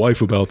with my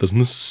wife about this,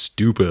 and this is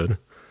stupid.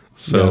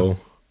 So.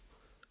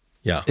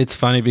 Yeah. It's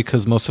funny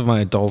because most of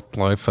my adult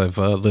life I've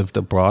lived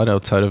abroad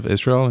outside of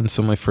Israel. And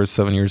so my first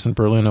 7 years in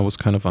Berlin, I was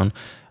kind of on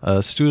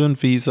a student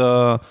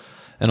visa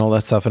and all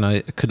that stuff. And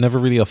I could never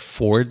really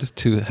afford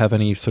to have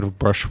any sort of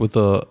brush with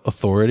the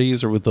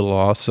authorities or with the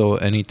law. So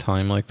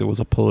anytime like there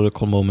was a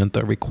political moment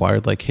that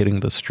required like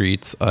hitting the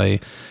streets, I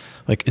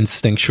like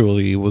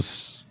instinctually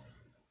was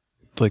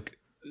like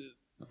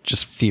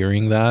just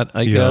fearing that,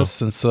 I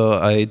guess. And so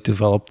I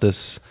developed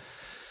this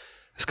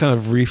this kind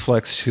of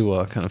reflex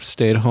to kind of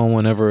stay at home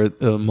whenever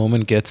a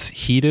moment gets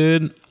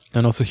heated.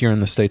 And also here in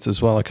the States as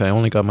well. Like, I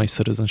only got my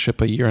citizenship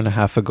a year and a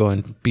half ago,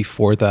 and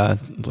before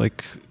that,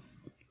 like,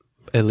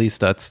 at least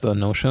that's the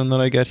notion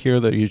that I get here,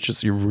 that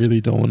you really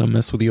don't want to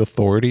mess with the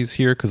authorities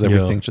here because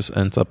everything just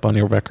ends up on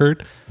your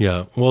record.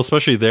 Yeah. Well,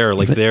 especially there,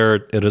 like there,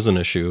 it is an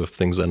issue if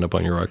things end up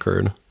on your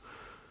record.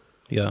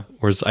 Yeah.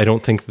 Whereas I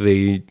don't think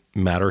they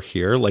matter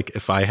here. Like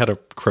if I had a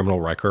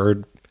criminal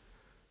record,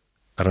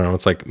 I don't know,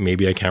 it's like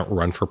maybe I can't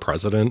run for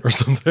president or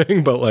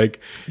something, but like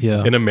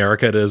in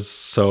America it is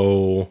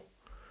so,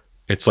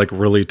 it's like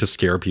really to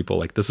scare people.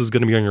 Like this is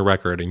going to be on your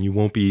record and you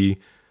won't be,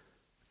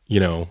 you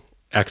know,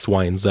 X,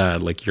 Y, and Z.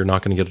 Like you're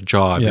not going to get a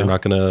job. Yeah. You're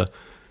not going to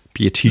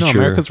be a teacher. No,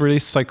 America's really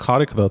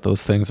psychotic about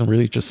those things and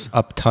really just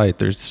uptight.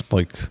 There's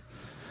like,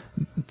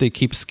 they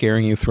keep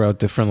scaring you throughout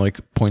different like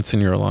points in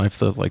your life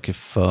that like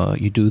if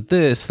you do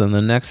this, then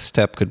the next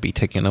step could be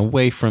taken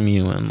away from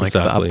you, and like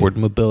the upward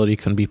mobility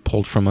can be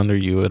pulled from under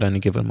you at any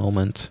given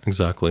moment.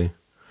 Exactly.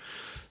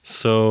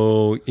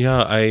 So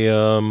yeah,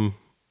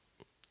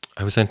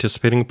 I was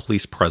anticipating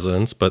police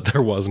presence, but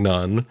there was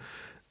none,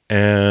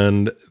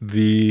 and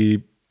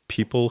the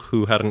people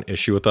who had an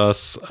issue with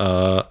us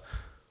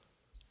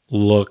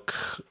look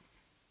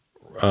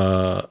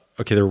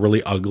okay, they're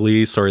really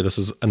ugly. Sorry, this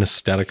is an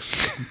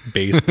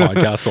aesthetics-based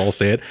podcast, so I'll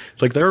say it.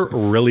 It's like they're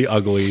really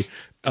ugly.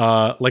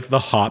 Like the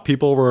hot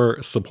people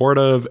were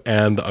supportive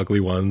and the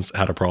ugly ones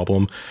had a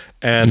problem.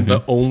 And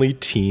the only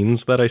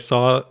teens that I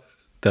saw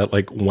that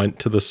like went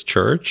to this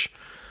church,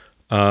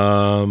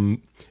 it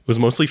was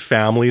mostly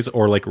families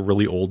or like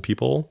really old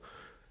people.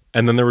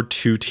 And then there were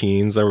two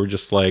teens that were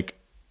just like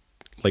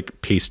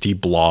pasty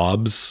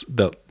blobs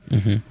that,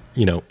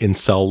 you know,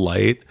 incel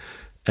light.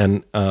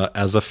 And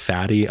as a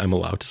fatty, I'm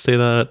allowed to say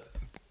that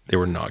they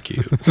were not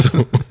cute.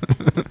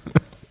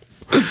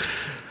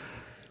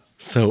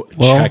 So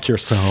check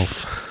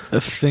yourself.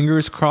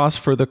 Fingers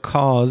crossed for the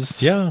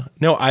cause. Yeah.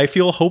 No, I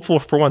feel hopeful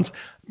for once.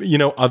 You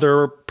know,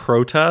 other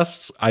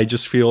protests, I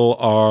just feel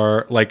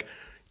are like,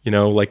 you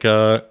know, like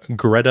a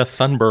Greta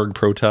Thunberg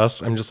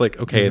protest. I'm just like,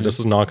 okay, this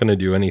is not going to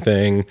do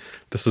anything.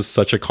 This is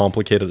such a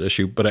complicated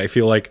issue. But I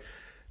feel like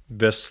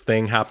this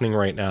thing happening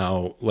right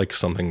now, like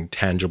something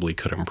tangibly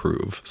could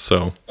improve.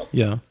 So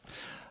yeah,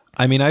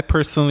 I mean, I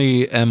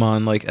personally am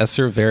on like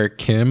Esther Varick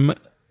Kim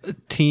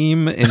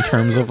team in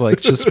terms of like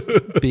just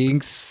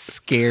being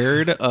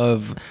scared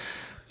of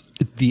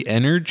the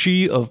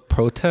energy of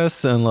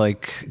protests and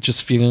like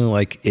just feeling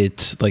like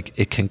it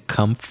can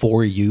come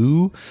for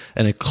you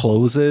and it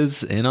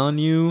closes in on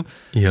you.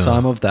 Yeah. So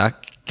I'm of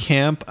that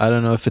camp. I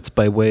don't know if it's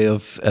by way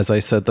of, as I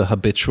said, the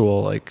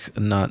habitual like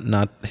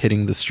not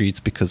hitting the streets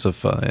because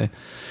of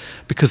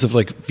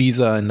like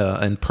visa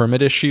and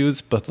permit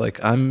issues, but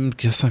like I'm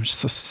just a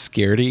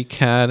scaredy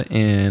cat,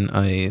 and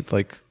I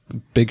like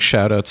big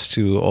shout outs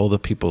to all the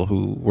people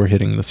who were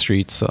hitting the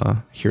streets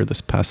here this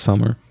past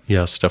summer.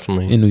 Yes,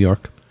 definitely in New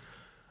York.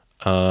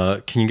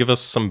 Can you give us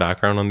some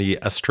background on the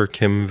Esther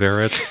Kim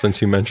Varick,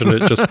 since you mentioned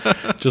it?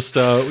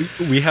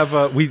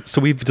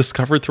 We've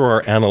discovered through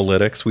our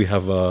analytics we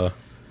have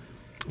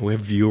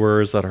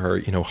viewers that are,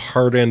 you know,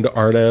 hardened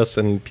artists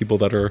and people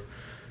that are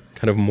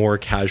kind of more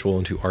casual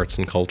into arts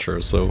and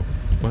culture. So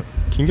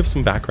can you give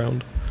some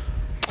background?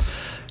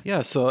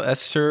 Yeah, so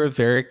Esther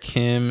Varick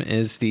Kim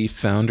is the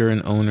founder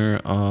and owner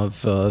of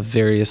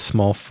Various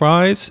Small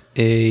Fries,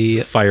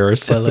 a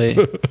Fires.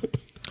 LA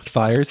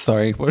Fires.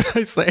 Sorry, what did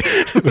I say?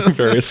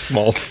 Various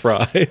Small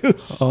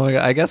Fries. Oh my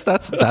God, I guess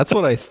that's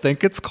what I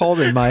think it's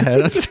called in my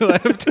head until I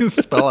have to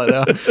spell it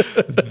out.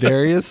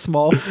 Various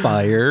Small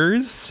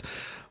Fires,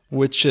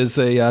 which is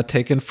a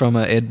taken from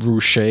an Ed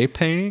Ruscha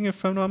painting,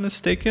 if I'm not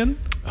mistaken.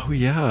 Oh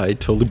yeah, I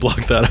totally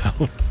blocked that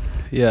out.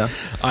 Yeah,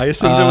 I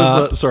assumed it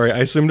was. I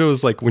assumed it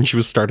was like when she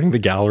was starting the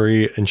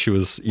gallery and she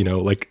was, you know,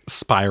 like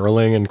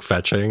spiraling and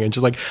fetching, and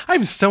she's like, "I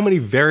have so many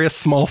various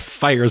small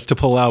fires to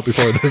pull out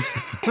before this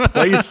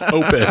place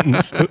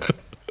opens."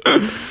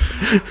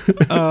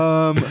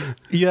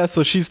 Yeah,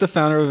 so she's the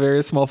founder of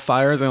Various Small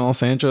Fires in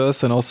Los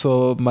Angeles, and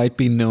also might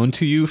be known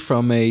to you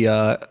from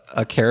a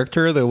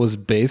character that was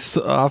based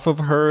off of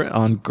her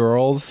on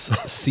Girls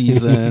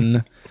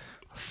season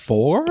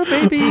 4,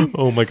 maybe.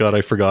 Oh my God,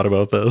 I forgot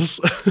about this.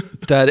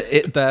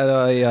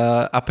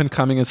 that up and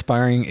coming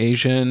aspiring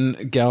Asian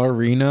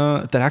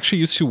gallerina that actually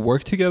used to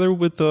work together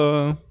with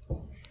the.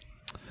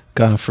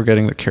 God, I'm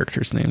forgetting the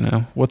character's name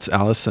now. What's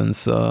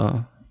Allison's?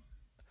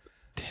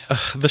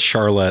 The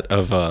Charlotte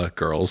of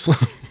Girls.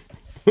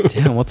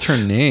 Damn, what's her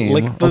name?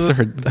 Like the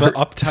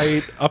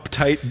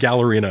uptight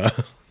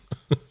gallerina.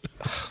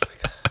 Oh my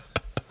God.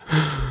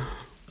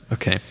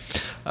 Okay.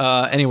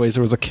 Anyways,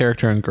 there was a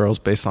character in Girls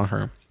based on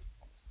her.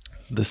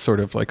 This sort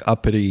of like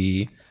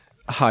uppity,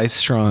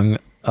 high-strung,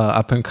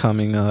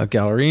 up-and-coming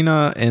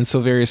gallerina. And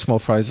so Various Small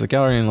Fries is a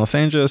gallery in Los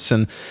Angeles.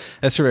 And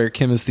Esther Varick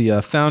Kim is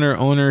the founder,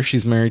 owner.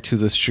 She's married to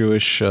this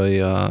Jewish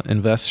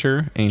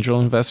investor, angel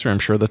investor. I'm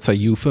sure that's a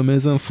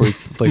euphemism for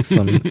like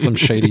some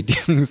shady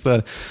dealings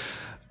that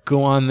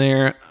go on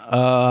there.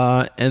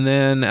 And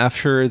then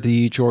after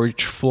the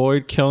George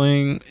Floyd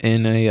killing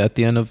at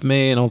the end of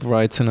May and all the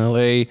riots in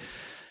LA,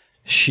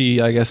 she,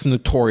 I guess,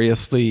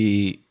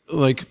 notoriously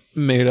like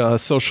made a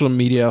social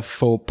media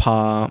faux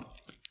pas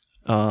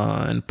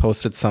and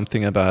posted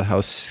something about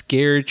how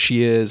scared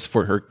she is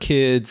for her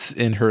kids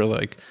in her,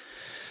 like,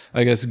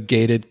 I guess,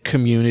 gated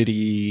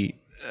community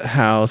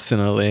house in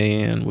LA,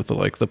 and with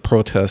the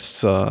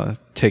protests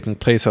taking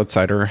place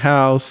outside her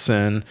house,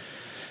 and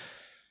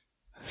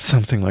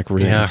something like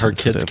really her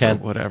kids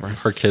can't, whatever.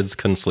 Her kids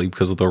couldn't sleep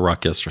because of the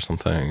ruckus or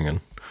something,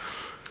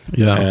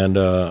 and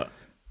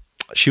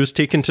she was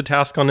taken to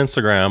task on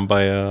Instagram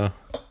by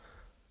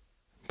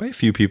a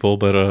few people,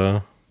 but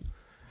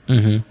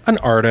an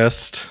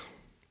artist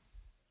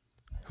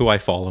who I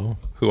follow,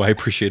 who I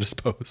appreciate his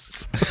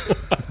posts.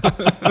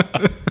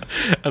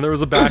 And there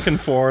was a back and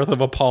forth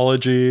of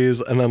apologies,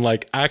 and then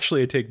like,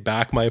 actually I take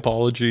back my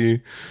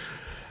apology.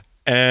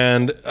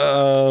 And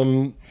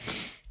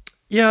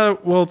yeah,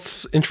 well,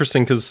 it's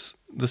interesting because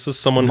this is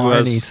someone who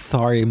has...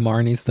 Sorry,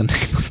 Marnie's the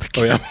name of the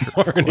character.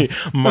 Oh yeah,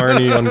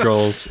 Marnie on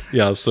Girls.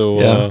 Yeah,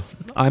 so...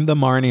 I'm the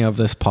Marnie of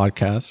this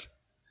podcast.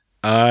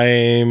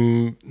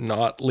 I'm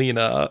not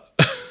Lena.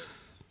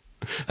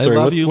 Sorry, I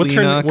love you, what's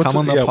Lena. Come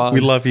on the pod.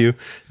 We love you.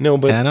 No,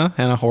 but... Hannah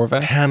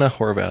Horvath? Hannah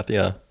Horvath,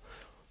 yeah.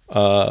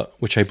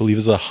 Which I believe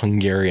is a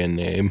Hungarian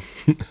name.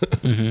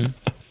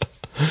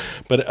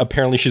 But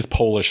apparently she's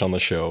Polish on the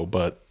show,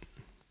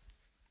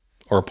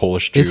 or a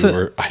Polish Jew,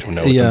 or I don't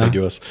know, it's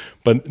ambiguous.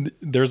 But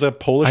there's a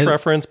Polish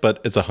reference, but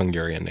it's a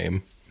Hungarian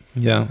name.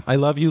 Yeah. I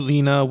love you,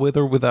 Lena, with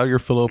or without your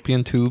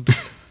fallopian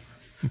tubes.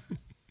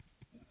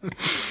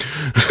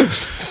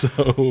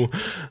 So,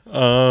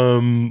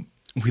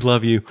 we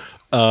love you.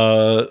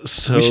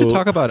 So we should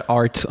talk about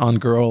art on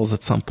Girls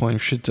at some point. We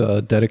should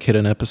dedicate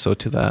an episode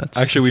to that.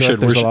 Actually, we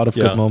should. There's a lot of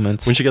good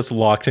moments. When she gets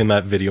locked in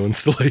that video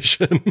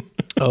installation.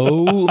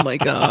 Oh my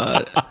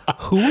God.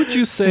 Who would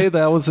you say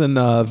that was in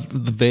the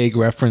vague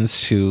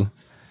reference to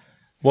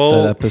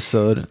that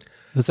episode?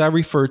 Does that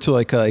refer to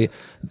the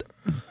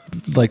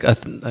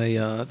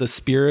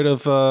spirit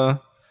of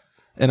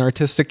an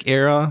artistic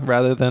era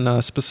rather than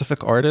a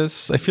specific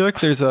artist? I feel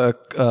like there's a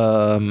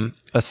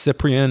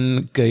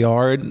Cyprien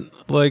Gaillard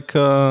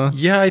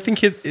yeah, I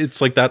think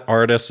it's like that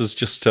artist is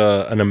just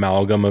an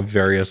amalgam of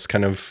various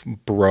kind of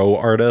bro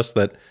artists,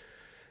 that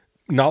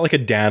not like a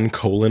Dan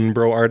Colin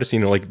bro artist,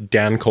 like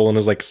Dan Colin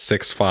is like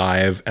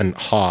 6'5" and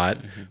hot,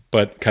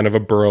 but kind of a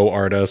bro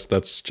artist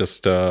that's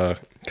just kind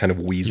of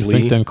Weasley. You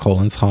think Dan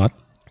Colin's hot?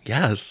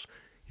 Yes.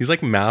 He's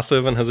like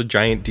massive and has a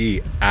giant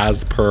D,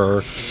 as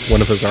per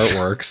one of his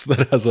artworks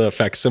that has a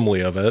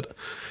facsimile of it.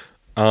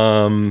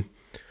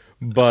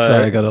 But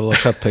sorry, I gotta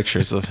look up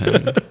pictures of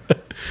him.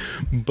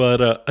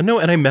 But no,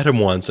 and I met him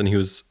once, and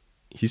he's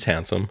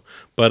handsome.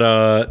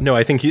 But no,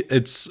 I think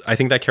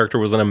that character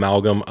was an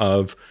amalgam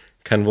of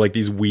kind of like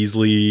these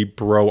Weasley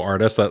bro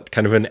artists that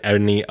kind of in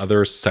any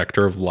other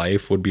sector of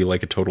life would be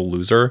like a total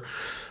loser.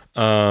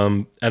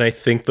 And I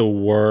think the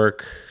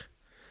work,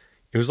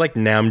 it was like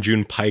Nam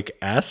June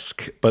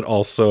Paik-esque, but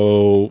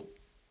also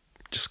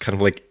just kind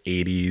of like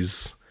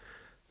 80s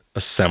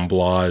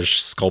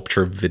assemblage,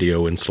 sculpture,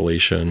 video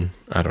installation.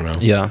 I don't know.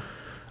 Yeah.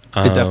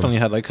 It definitely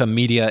had like a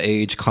media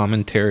age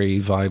commentary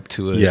vibe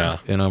to it. Yeah.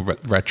 In a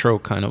retro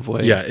kind of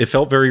way. Yeah. It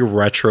felt very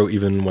retro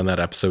even when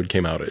that episode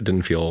came out. It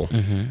didn't feel,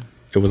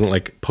 it wasn't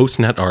like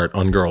post-net art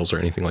on Girls or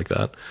anything like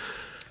that.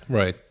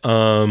 Right.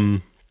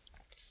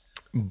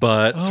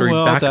 But sorry,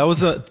 back. That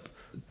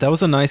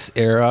was a nice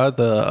era,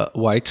 the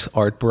white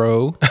art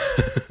bro.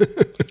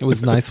 It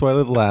was nice while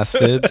it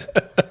lasted.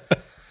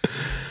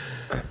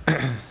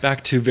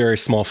 Back to Very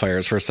Small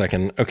Fires for a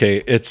second.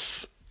 Okay,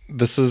 this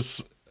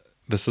is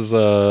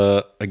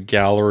a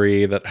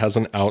gallery that has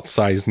an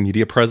outsized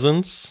media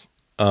presence.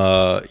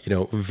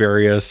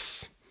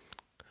 Various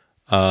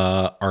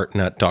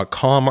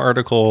artnet.com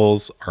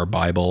articles, our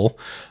Bible.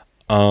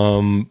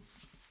 I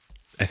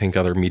think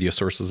other media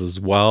sources as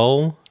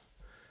well.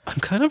 I'm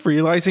kind of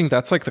realizing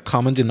that's like the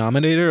common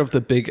denominator of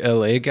the big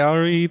LA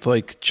gallery,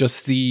 like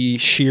just the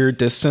sheer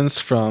distance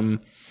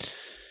from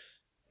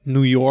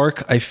New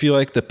York. I feel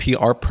like the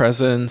PR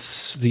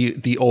presence,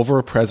 the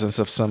over presence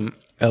of some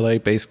LA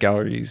based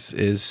galleries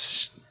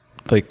is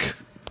like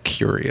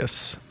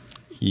curious.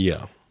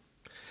 Yeah.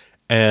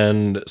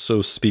 And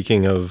so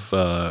speaking of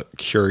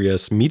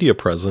curious media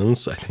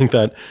presence, I think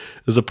that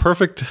is a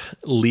perfect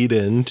lead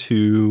in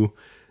to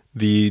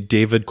the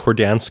David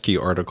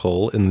Kordansky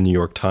article in the New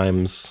York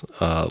Times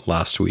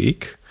last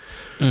week.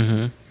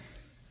 So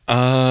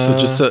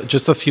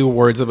just a few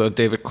words about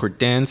David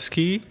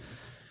Kordansky.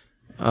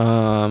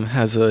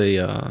 Has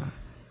a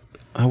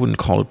I wouldn't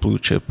call it blue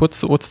chip.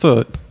 What's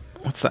the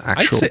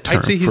actual term?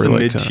 I'd say he's a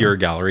mid-tier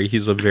gallery.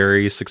 He's a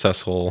very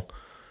successful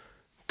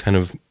kind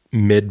of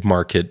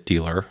mid-market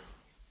dealer.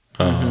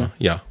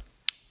 Yeah.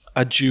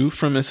 A Jew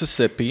from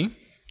Mississippi.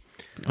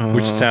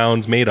 Which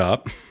sounds made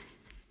up.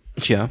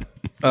 Yeah.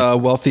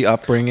 Wealthy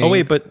upbringing. Oh,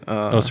 wait, but...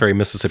 sorry,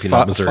 Mississippi,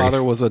 not Missouri.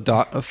 Father was a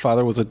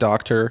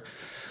doctor.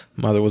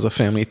 Mother was a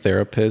family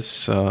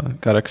therapist.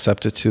 Got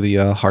accepted to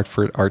the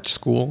Hartford Art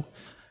School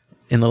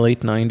in the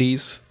late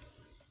 90s.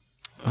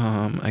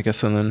 I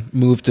guess, and then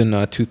moved in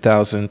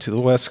 2000 to the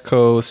West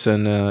Coast,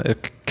 and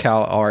at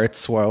Cal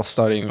Arts, while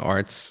studying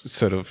arts,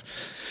 sort of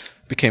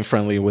became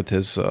friendly with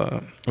his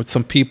with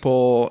some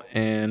people,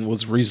 and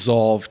was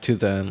resolved to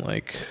then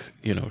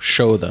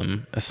show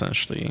them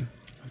essentially.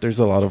 There's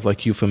a lot of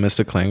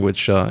euphemistic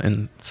language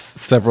in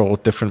several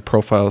different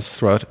profiles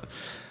throughout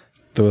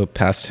the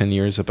past 10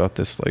 years about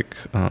this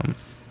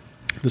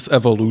this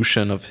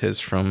evolution of his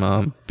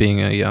from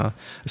being a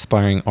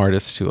aspiring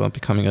artist to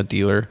becoming a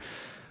dealer.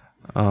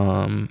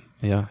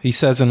 He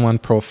says in one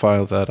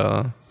profile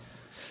that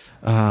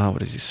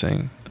what is he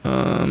saying?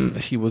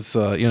 He was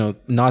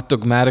not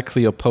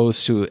dogmatically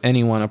opposed to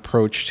any one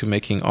approach to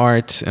making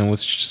art, and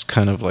was just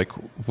kind of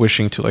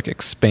wishing to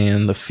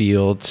expand the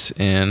field,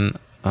 and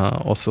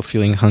also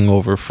feeling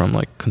hungover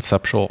from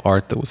conceptual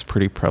art that was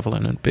pretty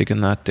prevalent and big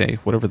in that day,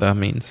 whatever that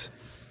means.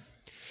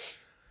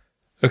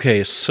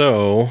 Okay,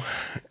 so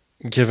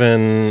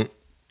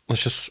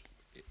let's just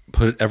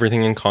put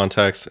everything in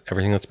context,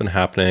 everything that's been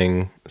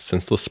happening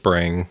since the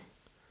spring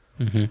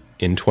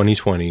in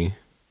 2020.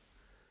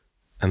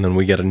 And then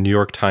we get a New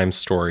York Times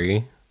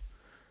story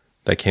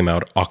that came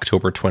out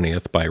October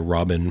 20th by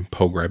Robin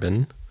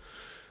Pogrebin.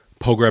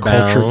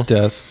 Culture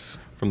Desk.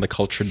 From the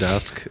Culture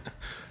Desk.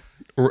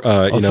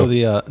 Also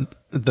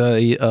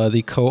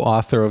the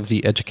co-author of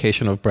The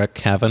Education of Brett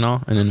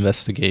Kavanaugh, an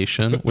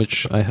investigation,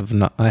 which I have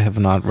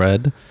not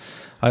read.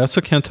 I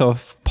also can't tell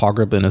if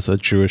Pogrebin is a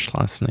Jewish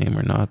last name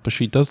or not, but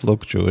she does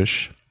look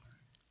Jewish.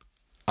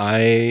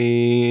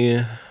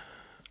 I'm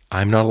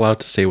not allowed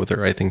to say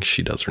whether I think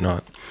she does or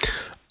not.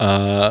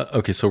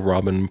 Okay, so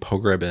Robin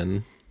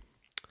Pogrebin.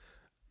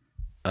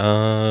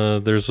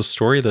 There's a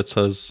story that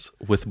says,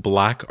 with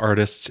Black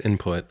artists'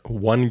 input,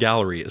 one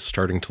gallery is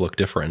starting to look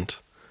different.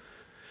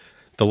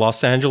 The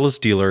Los Angeles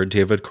dealer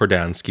David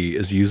Kordansky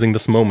is using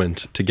this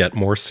moment to get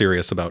more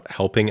serious about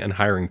helping and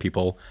hiring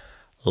people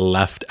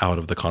left out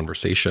of the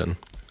conversation.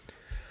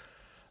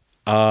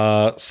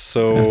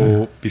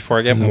 So before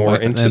I get more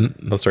into...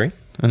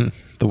 And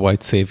the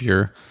white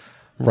savior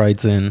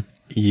rides in.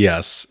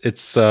 Yes,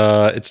 it's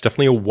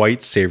definitely a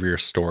white savior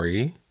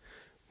story,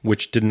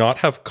 which did not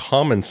have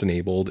comments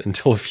enabled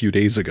until a few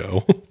days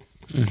ago.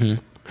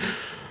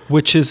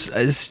 Which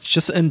is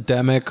just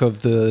endemic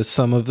of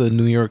some of the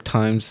New York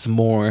Times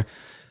more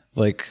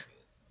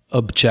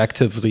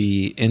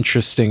objectively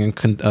interesting and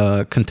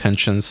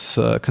contentious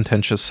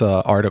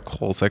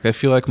articles. I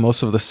feel like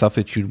most of the stuff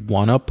that you'd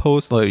want to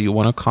post, you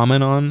want to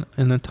comment on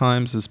in the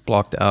Times, is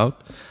blocked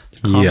out.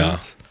 Yeah.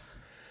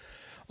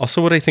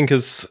 Also, what I think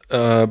is,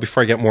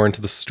 before I get more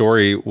into the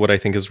story, what I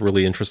think is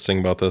really interesting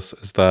about this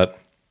is that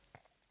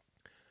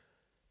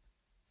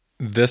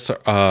this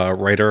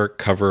writer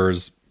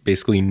covers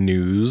basically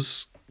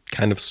news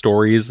kind of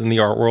stories in the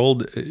art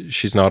world.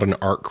 She's not an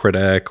art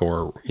critic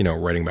or,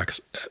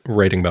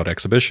 writing about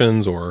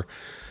exhibitions or,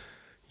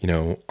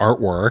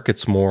 artwork.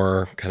 It's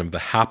more kind of the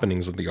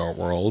happenings of the art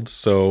world.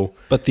 So,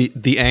 but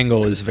the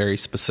angle is very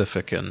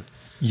specific. And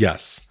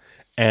yes.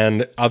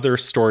 And other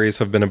stories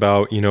have been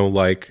about,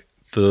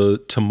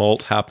 the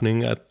tumult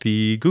happening at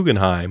the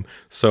Guggenheim.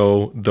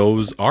 So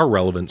those are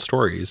relevant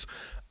stories.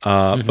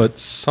 But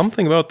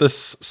something about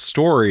this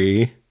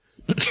story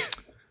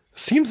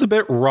seems a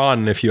bit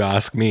rotten, if you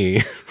ask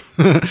me.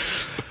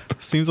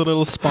 Seems a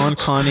little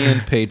spawn-con-y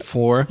and paid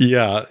for.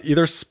 Yeah,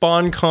 either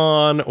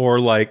spawn-con or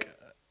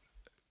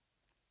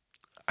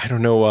I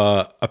don't know,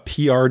 a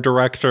PR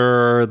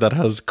director that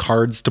has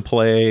cards to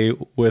play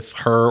with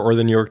her or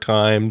the New York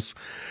Times.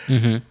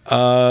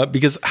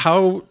 Because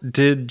how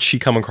did she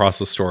come across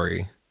the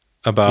story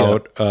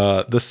about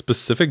this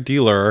specific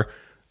dealer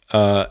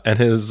and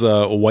his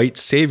white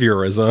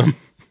saviorism?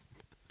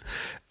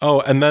 Oh,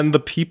 and then the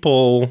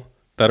people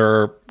that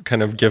are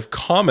kind of give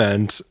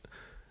comment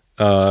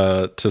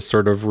to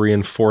sort of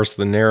reinforce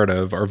the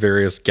narrative are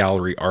various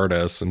gallery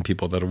artists and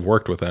people that have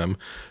worked with him.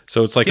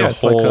 So it's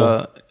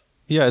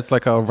it's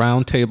like a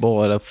round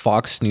table at a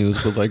Fox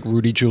News with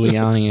Rudy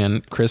Giuliani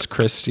and Chris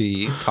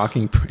Christie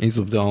talking praise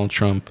of Donald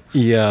Trump.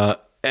 Yeah.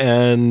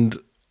 And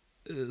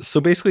so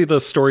basically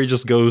the story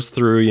just goes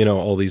through,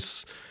 all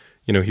these,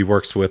 he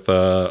works with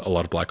a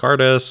lot of Black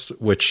artists,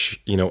 which,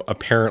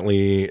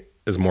 apparently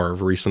is more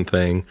of a recent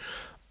thing.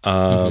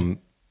 And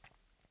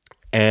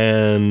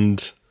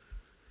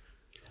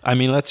I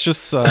mean, let's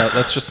just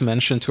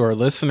mention to our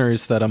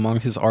listeners that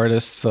among his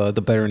artists,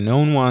 the better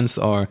known ones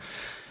are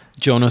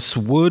Jonas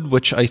Wood,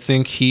 which I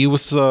think he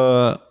was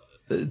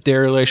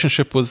their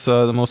relationship was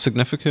the most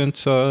significant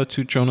to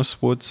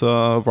Jonas Wood's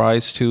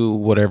rise to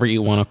whatever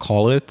you want to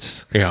call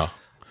it. Yeah,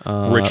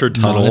 Richard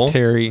Tuttle.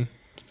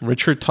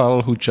 Richard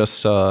Tuttle, who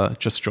just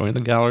joined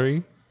the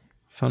gallery,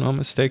 if I'm not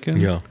mistaken.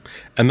 Yeah,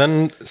 and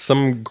then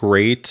some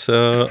great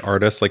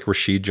artists like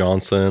Rashid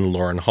Johnson,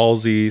 Lauren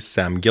Halsey,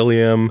 Sam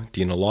Gilliam,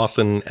 Dina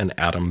Lawson, and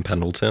Adam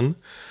Pendleton.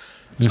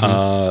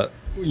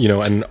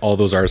 And all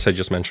those artists I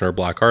just mentioned are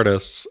Black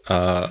artists.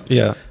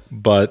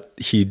 But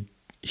he,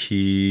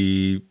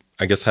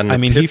 I guess, had an I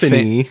mean,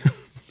 epiphany.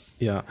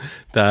 Yeah.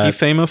 That He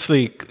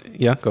famously,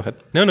 yeah, go ahead.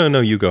 no,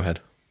 you go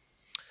ahead.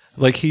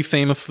 Like he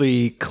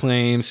famously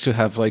claims to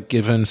have like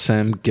given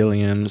Sam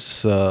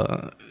Gilliam's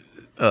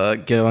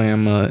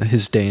Gilliam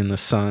his day in the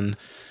sun,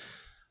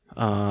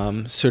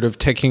 sort of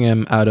taking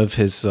him out of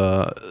his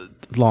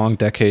long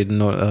decade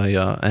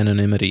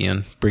anonymity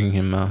and bringing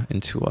him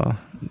into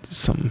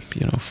some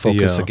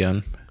focus Yeah.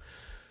 again.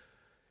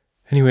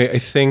 Anyway, I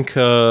think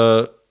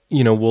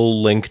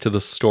we'll link to the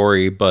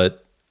story,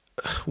 but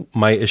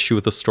my issue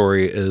with the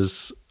story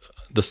is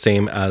the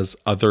same as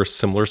other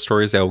similar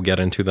stories I will get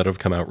into that have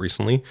come out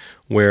recently,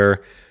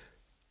 where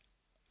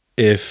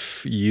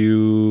if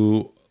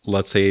you,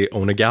 let's say,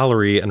 own a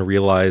gallery and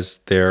realize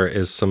there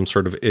is some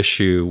sort of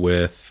issue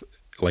with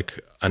like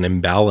an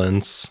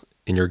imbalance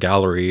in your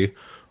gallery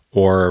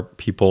or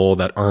people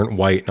that aren't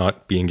white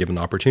not being given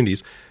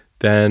opportunities,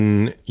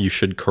 then you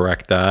should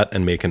correct that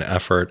and make an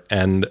effort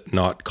and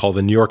not call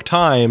the New York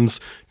Times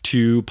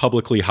to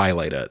publicly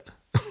highlight it.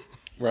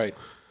 Right.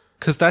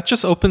 Because that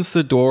just opens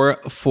the door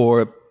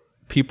for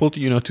people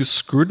to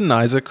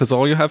scrutinize it, because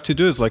all you have to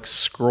do is like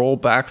scroll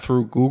back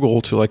through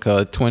Google to like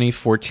a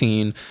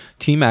 2014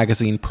 T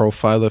Magazine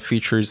profile that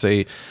features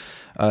a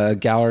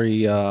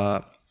gallery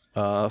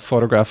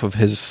photograph of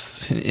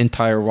his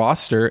entire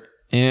roster,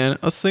 and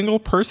a single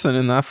person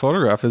in that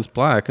photograph is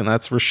black, and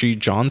that's Rashid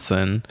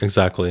Johnson.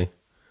 Exactly.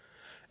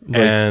 Like,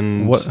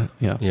 And what?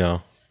 Yeah. yeah.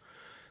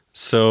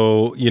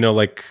 So,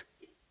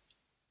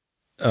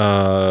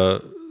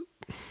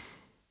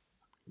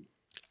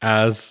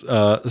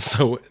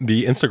 so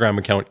the Instagram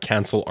account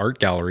Cancel Art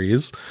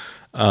Galleries,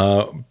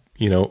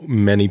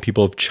 many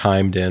people have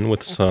chimed in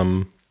with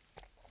some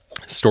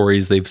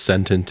stories they've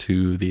sent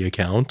into the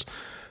account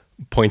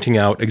pointing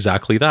out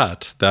exactly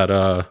that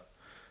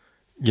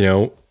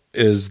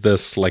is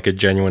this like a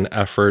genuine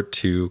effort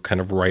to kind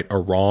of right a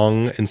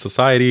wrong in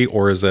society,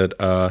 or is it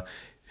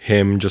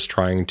him just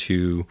trying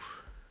to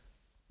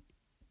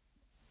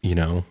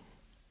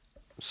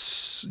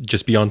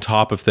just be on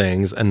top of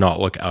things and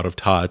not look out of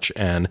touch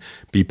and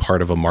be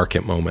part of a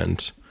market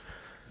moment?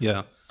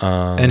 Yeah.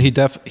 And he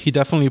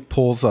definitely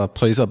plays a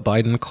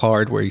Biden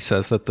card where he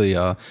says that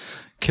the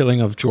killing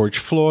of George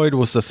Floyd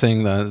was the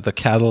thing, the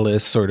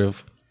catalyst sort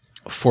of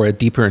for a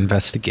deeper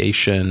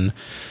investigation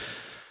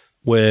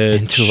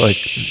into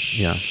like,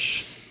 yeah.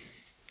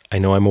 I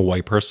know I'm a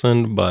white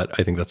person, but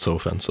I think that's so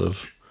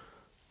offensive.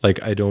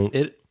 Like, I don't...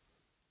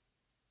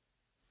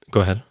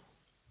 Go ahead.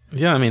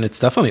 Yeah, I mean, it's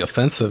definitely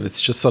offensive.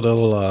 It's just a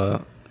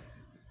little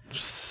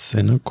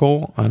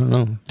cynical. I don't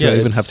know. Do I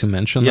even have to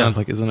mention that?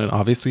 Like, isn't it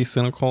obviously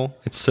cynical?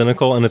 It's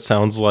cynical, and it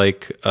sounds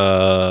like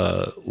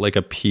a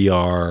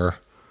PR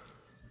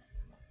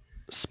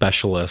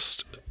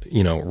specialist,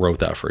 wrote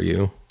that for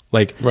you.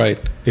 Like, right.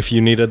 If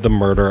you needed the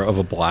murder of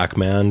a black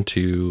man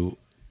to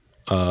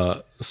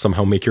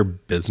somehow make your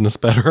business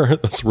better,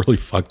 that's really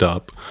fucked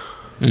up.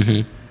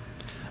 Mm-hmm.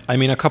 I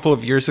mean, a couple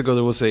of years ago,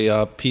 there was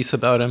a piece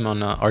about him on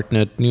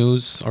ArtNet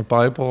News or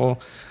Bible,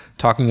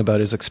 talking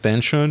about his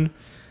expansion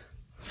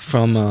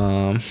from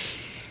a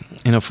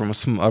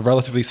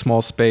relatively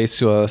small space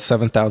to a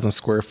 7,000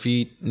 square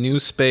feet new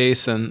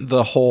space, and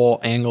the whole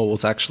angle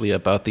was actually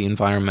about the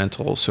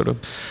environmental sort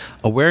of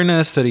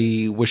awareness that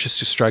he wishes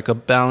to strike a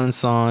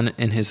balance on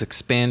in his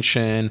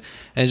expansion,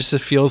 and it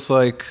feels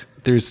like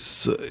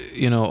there's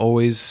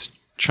always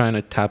trying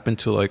to tap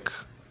into like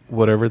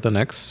whatever the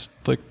next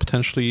like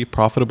potentially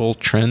profitable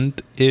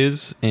trend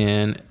is,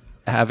 and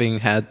having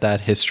had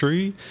that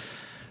history,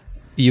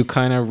 you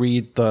kind of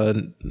read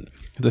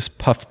this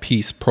puff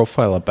piece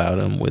profile about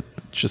him with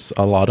just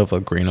a lot of a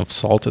grain of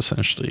salt,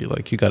 essentially.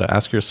 Like, you got to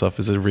ask yourself,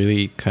 is it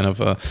really kind of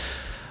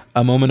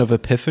a moment of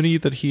epiphany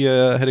that he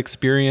had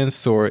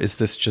experienced, or is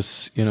this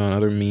just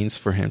another means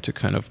for him to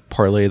kind of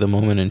parlay the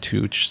moment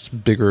into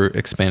just bigger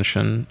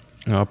expansion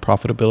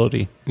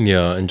profitability?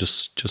 Yeah, and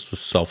just a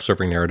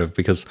self-serving narrative,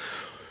 because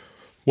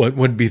what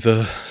would be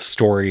the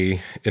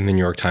story in the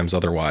New York Times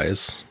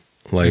otherwise?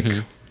 Like,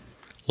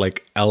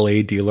 like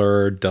LA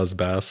dealer does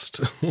best.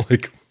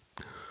 Like,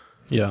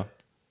 yeah.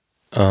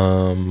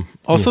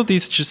 Also,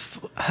 these just,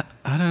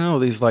 I don't know,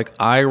 these like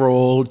eye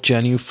roll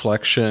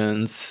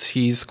genuflections.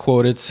 He's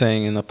quoted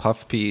saying in the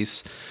puff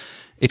piece,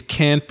 "It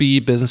can't be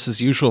business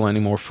as usual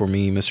anymore for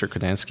me," Mr.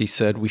 Kodansky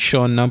said. "We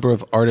show a number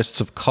of artists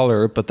of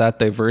color, but that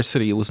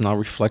diversity was not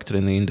reflected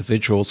in the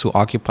individuals who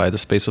occupy the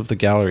space of the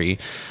gallery."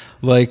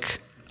 Like,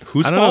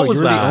 whose fault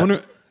was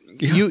that?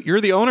 You're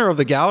the owner of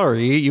the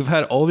gallery. You've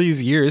had all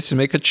these years to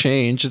make a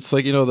change. It's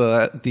like,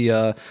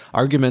 the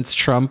arguments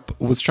Trump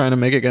was trying to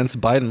make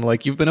against Biden.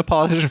 Like, you've been a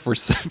politician for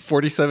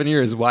 47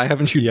 years. Why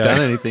haven't you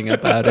done anything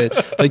about it?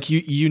 Like,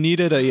 you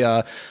needed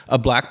a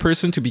black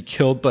person to be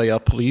killed by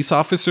a police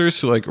officer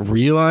to like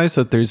realize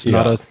that there's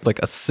not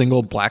a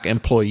single black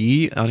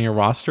employee on your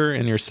roster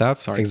and your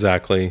staff. Sorry.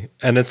 Exactly.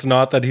 And it's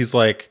not that he's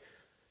like,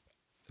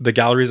 the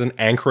gallery's in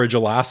Anchorage,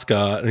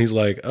 Alaska, and he's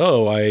like,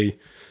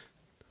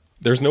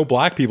 there's no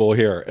black people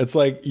here. It's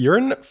like, you're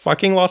in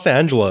fucking Los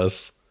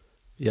Angeles.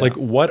 Yeah. Like,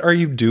 what are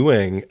you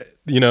doing?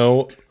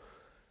 It's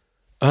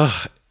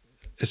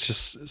it's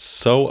just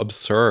so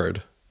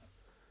absurd.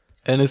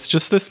 And it's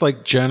just this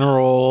like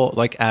general,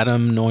 like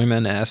Adam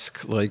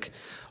Neumann-esque, like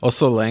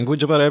also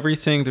language about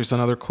everything. There's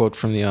another quote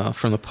from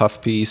the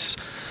Puff piece.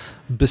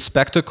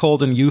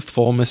 Bespectacled and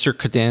youthful, Mr.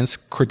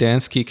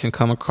 Kordansky can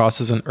come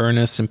across as an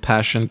earnest,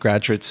 impassioned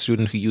graduate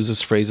student who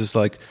uses phrases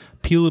like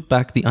peel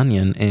back the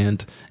onion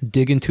and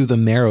dig into the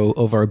marrow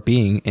of our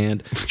being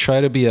and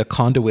try to be a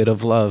conduit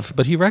of love.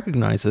 But he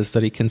recognizes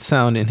that he can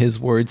sound, in his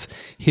words,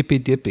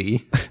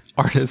 hippy-dippy.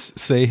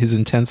 Artists say his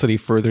intensity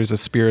furthers a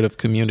spirit of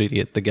community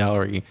at the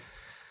gallery.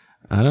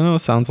 I don't know,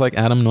 sounds like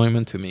Adam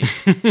Neumann to me.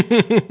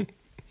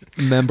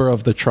 Member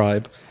of the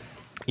tribe.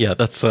 Yeah,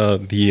 that's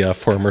the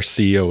former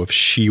CEO of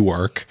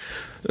SheWork.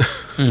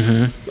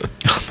 Mm-hmm.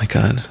 Oh my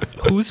God.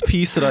 Whose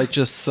piece did I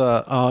just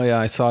saw? Oh yeah,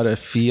 I saw it at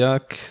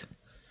FIAC.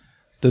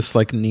 This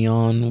like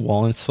neon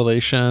wall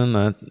installation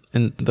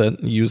that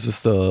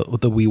uses the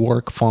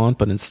WeWork font,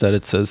 but instead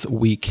it says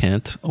 "We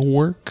can't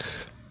work."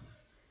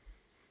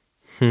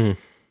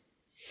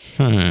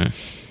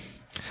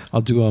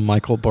 I'll do a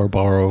Michael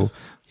Barbaro.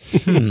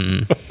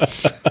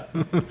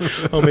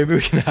 Oh, maybe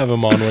we can have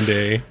him on one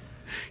day.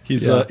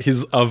 He's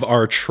of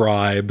our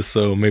tribe,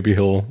 so maybe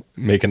he'll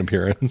make an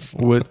appearance.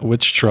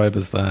 Which tribe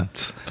is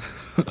that?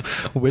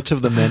 Which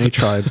of the many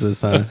tribes is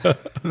that?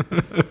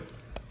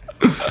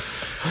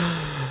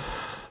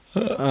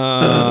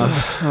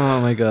 Oh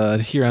my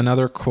God. Here,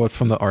 another quote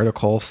from the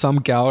article. Some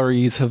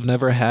galleries have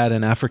never had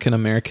an African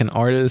American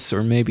artist,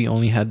 or maybe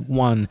only had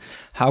one.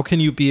 How can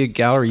you be a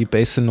gallery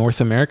based in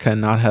North America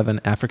and not have an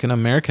African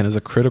American as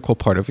a critical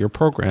part of your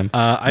program?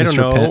 I don't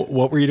know.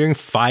 What were you doing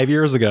 5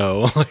 years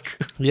ago?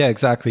 Yeah,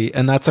 exactly.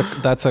 And that's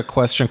a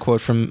question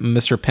quote from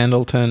Mr.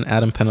 Pendleton,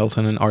 Adam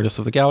Pendleton, an artist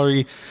of the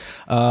gallery.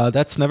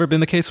 That's never been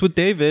the case with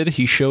David.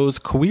 He shows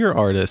queer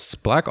artists,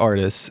 black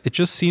artists. It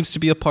just seems to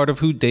be a part of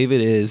who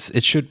David is.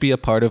 It should be a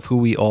part of who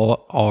we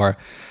all are.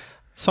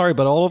 Sorry,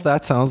 but all of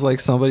that sounds like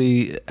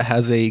somebody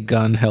has a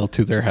gun held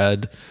to their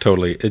head.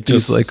 Totally. It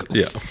just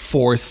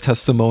forced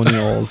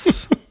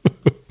testimonials.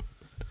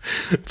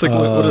 It's like,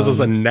 what is this,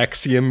 a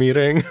NXIVM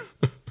meeting?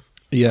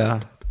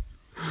 Yeah.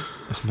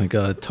 Oh my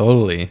God,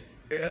 totally.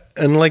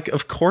 And like,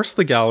 of course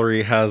the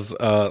gallery has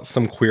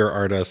some queer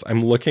artists.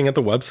 I'm looking at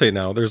the website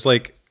now. There's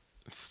like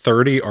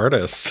 30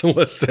 artists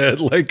listed,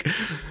 like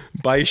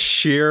by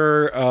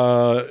sheer,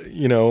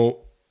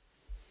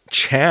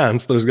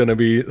 chance there's going to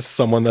be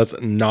someone that's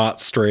not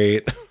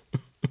straight.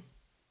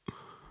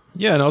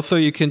 Yeah, and also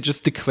you can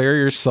just declare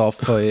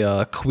yourself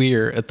a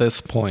queer at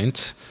this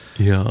point.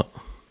 Yeah.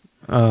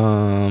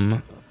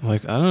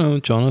 Like, I don't know,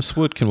 Jonas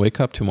Wood can wake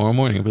up tomorrow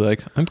morning and be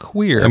like, I'm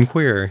queer. I'm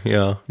queer.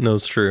 Yeah, no,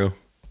 it's true.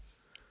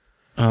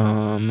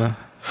 Oh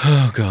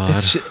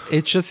God.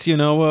 It's just, you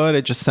know what?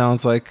 It just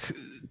sounds like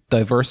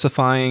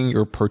diversifying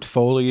your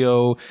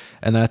portfolio,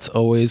 and that's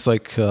always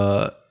like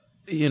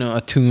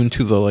attuned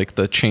to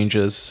the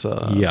changes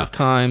of the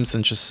times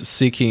and just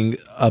seeking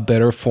a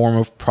better form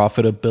of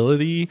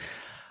profitability.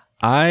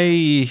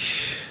 I'm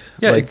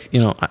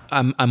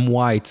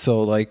white,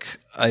 so like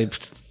I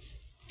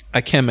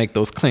can't make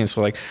those claims,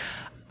 but like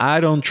I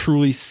don't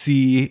truly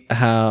see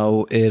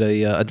how it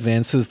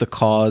advances the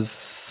cause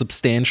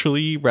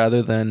substantially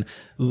rather than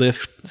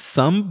lift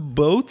some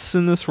boats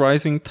in this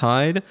rising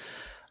tide.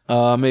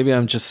 Maybe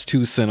I'm just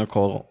too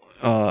cynical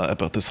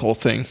about this whole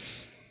thing.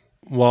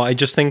 Well, I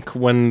just think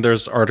when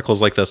there's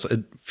articles like this,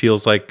 it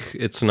feels like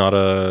it's not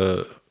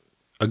a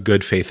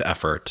good faith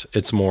effort.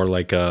 It's more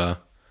like I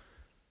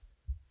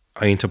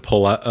need to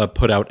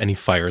put out any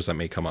fires that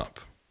may come up.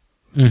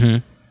 Mm-hmm.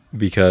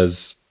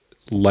 Because,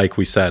 like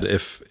we said,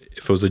 if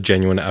it was a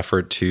genuine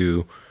effort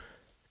to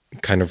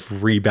kind of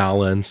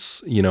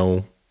rebalance,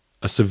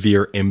 a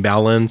severe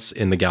imbalance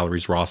in the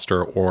gallery's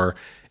roster or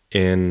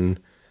in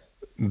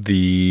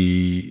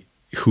the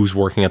who's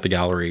working at the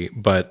gallery,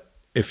 but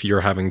if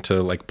you're having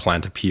to like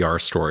plant a PR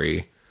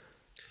story,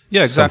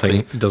 yeah, exactly,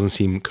 something doesn't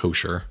seem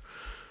kosher.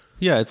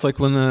 Yeah, it's like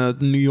when the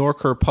New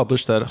Yorker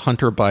published that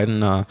Hunter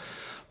Biden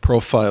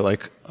profile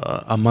like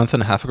a month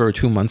and a half ago or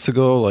 2 months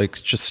ago,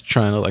 like just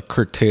trying to like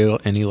curtail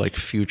any like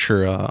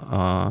future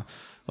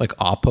like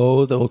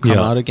oppo that will come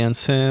out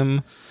against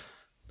him.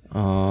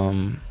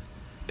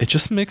 It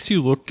just makes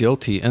you look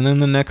guilty. And then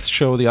the next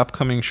show, the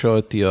upcoming show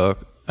at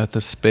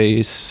the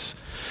Space,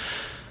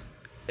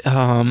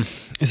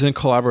 is in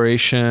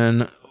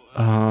collaboration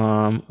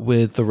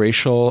with the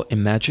Racial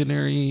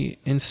Imaginary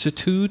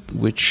Institute,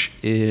 which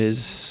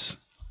is,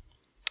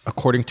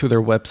 according to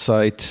their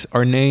website,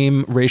 our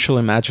name, Racial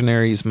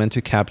Imaginary, is meant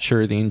to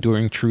capture the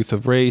enduring truth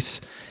of race.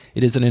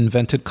 It is an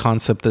invented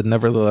concept that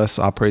nevertheless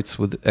operates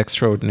with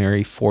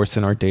extraordinary force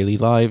in our daily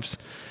lives.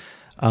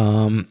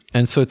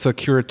 And so it's a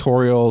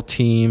curatorial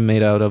team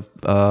made up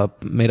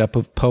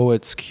of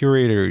poets,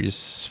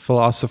 curators,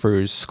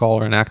 philosophers,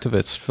 scholar and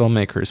activists,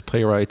 filmmakers,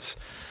 playwrights.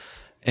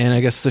 And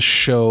I guess the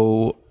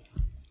show,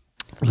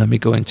 let me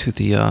go into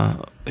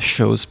the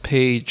show's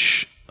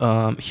page.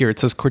 Here it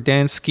says,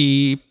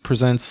 Kordansky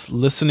presents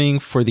Listening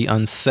for the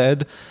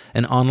Unsaid,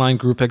 an online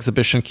group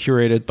exhibition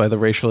curated by the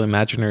Racial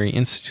Imaginary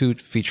Institute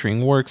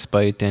featuring works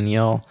by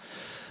Danielle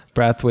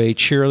Brathwaite,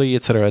 Shirley,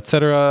 etc.,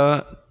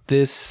 etc.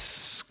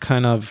 This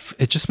kind of,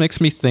 it just makes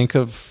me think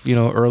of,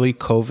 early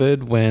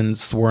COVID when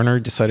Werner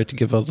decided to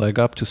give a leg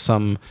up to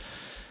some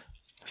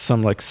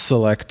like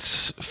select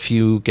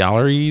few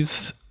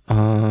galleries,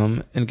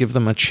 and give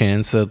them a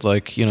chance at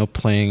like,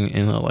 playing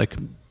in a like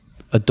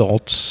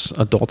adults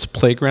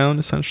playground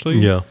essentially.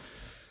 Yeah.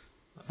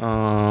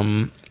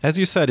 As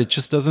you said, it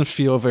just doesn't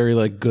feel very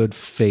like good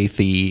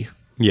faithy.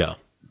 Yeah.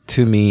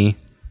 To me.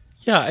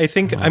 Yeah, I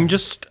think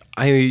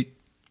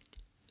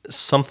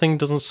something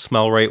doesn't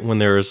smell right when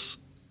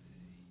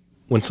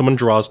someone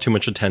draws too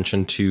much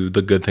attention to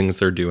the good things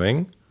they're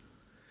doing.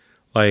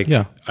 Like,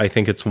 yeah. I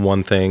think it's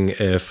one thing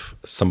if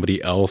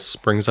somebody else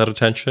brings that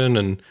attention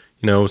and,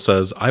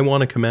 says, I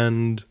want to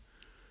commend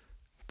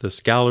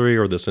this gallery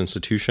or this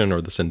institution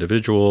or this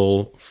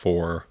individual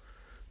for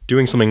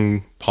doing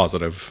something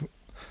positive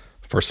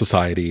for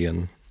society.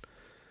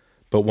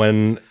 But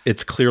when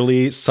it's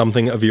clearly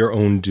something of your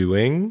own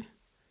doing,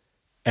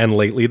 and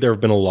lately there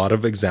have been a lot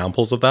of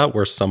examples of that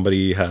where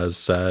somebody has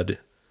said,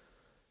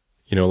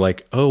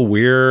 like, oh,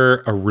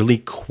 we're a really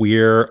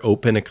queer,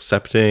 open,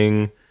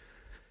 accepting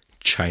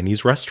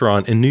Chinese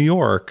restaurant in New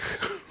York.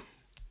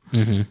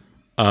 Mm-hmm.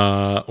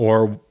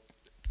 Or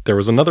there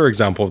was another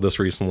example of this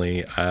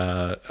recently.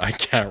 I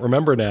can't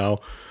remember now,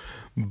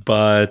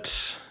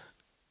 but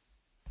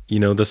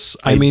this.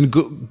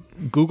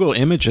 Google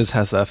Images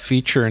has that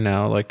feature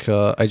now. Like,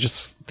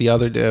 the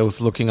other day I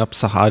was looking up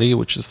Sahadi,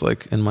 which is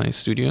like in my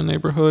studio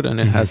neighborhood, and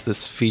it has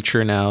this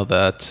feature now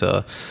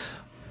that.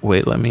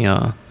 Wait, let me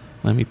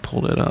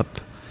pull it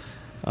up.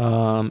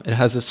 It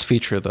has this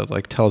feature that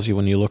like tells you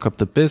when you look up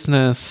the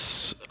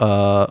business,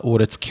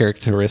 what its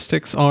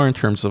characteristics are in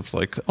terms of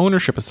like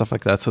ownership and stuff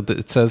like that. So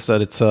it says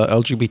that it's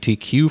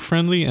LGBTQ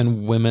friendly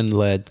and women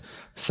led.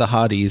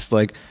 Sahadi's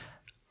like,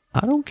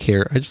 I don't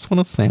care. I just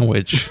want a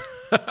sandwich.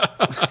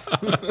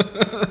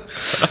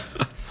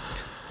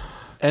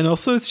 And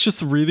also it's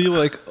just really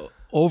like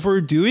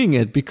overdoing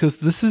it because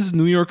this is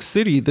New York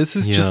City. This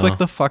is just like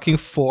the fucking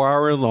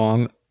 4-hour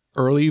long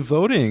early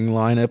voting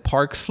line at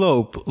Park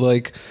Slope.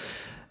 Like,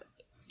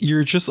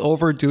 you're just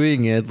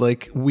overdoing it.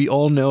 Like, we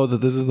all know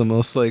that this is the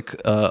most like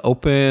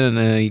open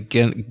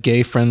and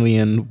gay friendly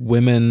and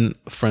women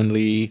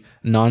friendly,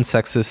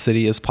 non-sexist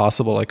city as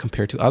possible, like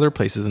compared to other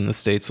places in the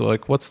state. So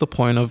like, what's the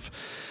point of,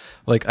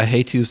 like, I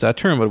hate to use that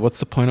term, but what's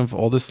the point of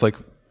all this like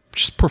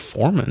just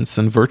performance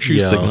and virtue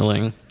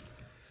signaling?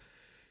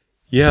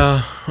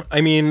 Yeah, I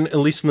mean, at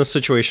least in this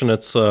situation,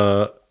 it's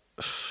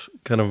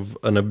kind of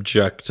an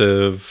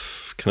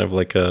objective, kind of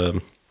like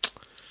a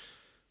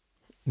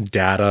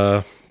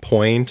data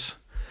point,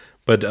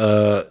 but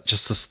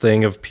just this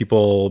thing of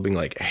people being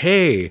like,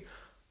 hey,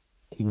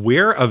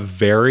 we're a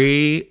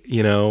very,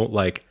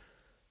 like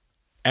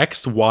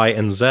X, Y,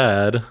 and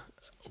Z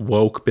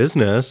woke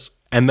business,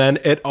 and then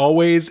it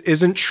always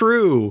isn't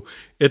true.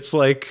 It's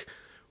like,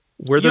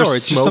 where there's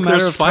it's smoke, just a matter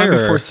there's of fire.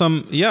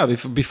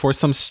 Time before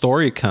some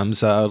story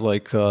comes out,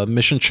 like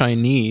Mission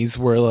Chinese,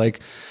 where like,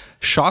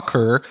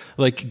 shocker,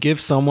 like give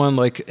someone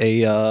like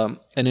an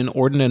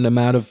inordinate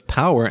amount of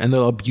power and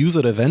they'll abuse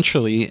it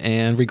eventually,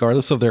 and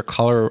regardless of their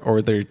color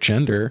or their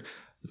gender,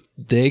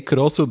 they could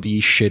also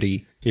be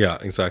shitty. Yeah,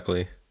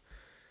 exactly.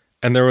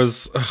 And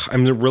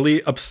I'm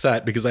really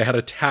upset because I had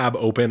a tab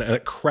open and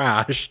it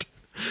crashed.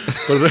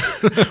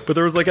 But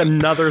there was like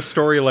another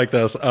story like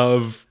this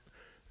of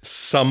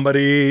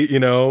somebody,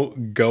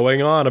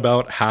 going on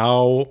about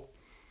how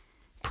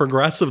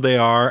progressive they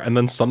are, and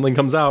then something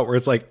comes out where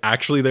it's like,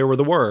 actually they were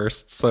the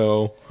worst.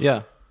 So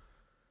yeah,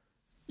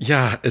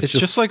 it's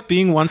just like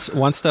being one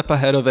step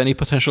ahead of any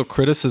potential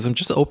criticism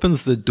just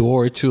opens the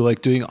door to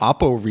like doing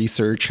oppo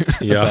research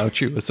about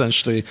you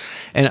essentially.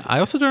 And I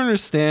also don't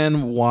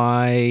understand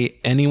why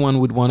anyone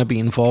would want to be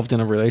involved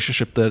in a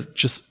relationship that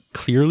just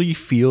clearly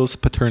feels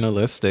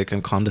paternalistic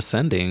and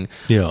condescending.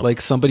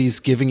 Like somebody's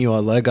giving you a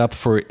leg up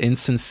for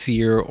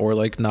insincere or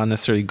like not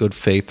necessarily good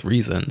faith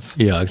reasons.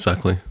 Yeah,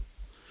 exactly.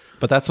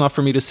 But that's not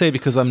for me to say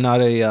because I'm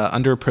not a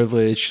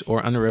underprivileged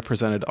or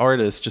underrepresented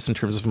artist, just in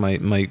terms of my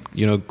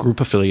group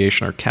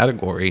affiliation or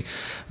category.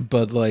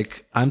 But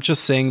like, I'm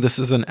just saying, this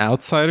is an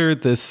outsider.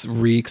 This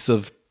reeks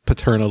of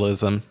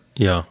paternalism.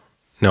 Yeah.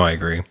 No, I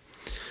agree.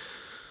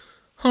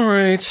 All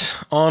right,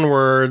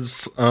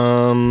 onwards.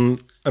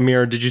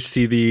 Amir, did you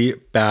see the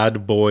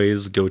Bad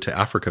Boys Go to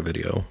Africa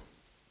video?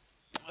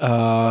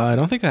 I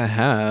don't think I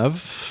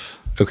have.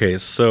 Okay,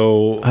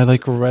 so I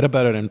like read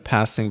about it in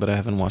passing, but I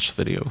haven't watched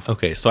the video.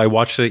 Okay, so I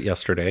watched it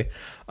yesterday.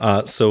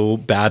 So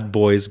Bad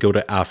Boys Go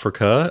to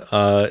Africa.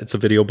 It's a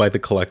video by the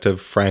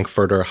collective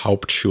Frankfurter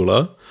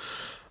Hauptschule.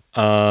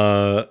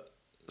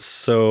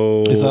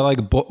 So is that like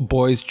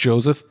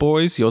Joseph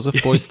Beuys,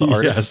 the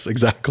artist? Yes,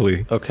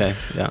 exactly. Okay,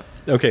 yeah.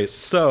 Okay,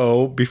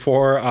 so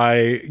before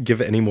I give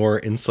any more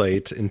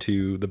insight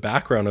into the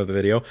background of the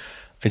video,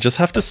 I just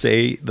have to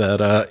say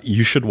that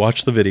you should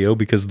watch the video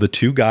because the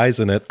two guys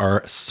in it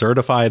are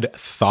certified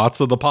thoughts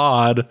of the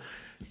pod.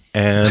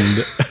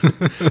 And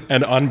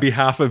and on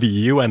behalf of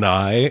you and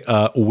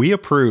I, we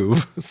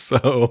approve.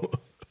 So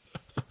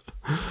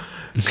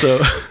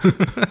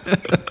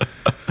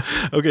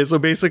Okay, so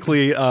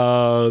basically,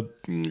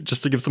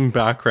 just to give some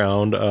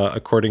background,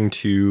 according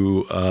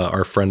to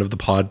our friend of the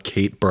pod,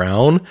 Kate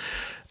Brown,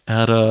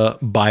 at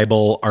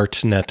Bible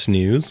ArtNet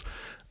News,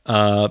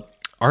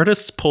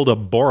 artists pulled a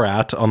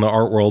Borat on the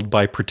art world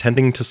by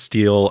pretending to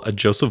steal a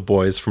Joseph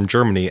Beuys from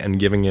Germany and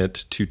giving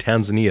it to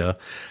Tanzania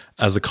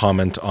as a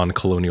comment on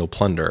colonial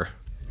plunder.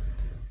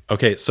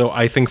 Okay, so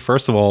I think,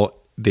 first of all,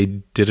 they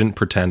didn't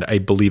pretend. I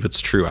believe it's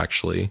true,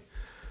 actually.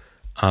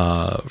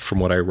 From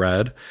what I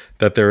read,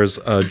 that there's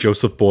a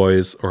Joseph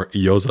Beuys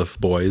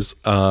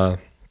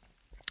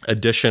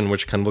edition,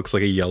 which kind of looks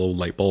like a yellow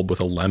light bulb with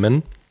a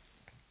lemon.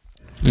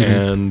 Mm-hmm.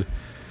 And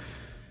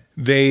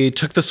they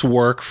took this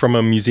work from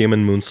a museum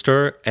in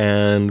Munster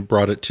and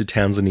brought it to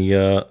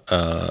Tanzania,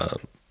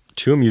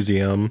 to a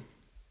museum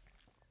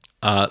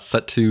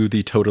set to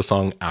the Toto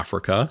song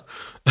Africa,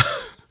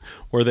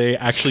 where they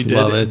actually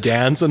did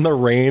Dance in the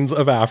Rains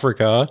of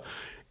Africa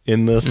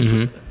in this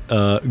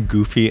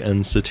goofy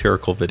and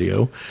satirical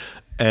video.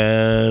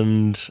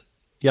 And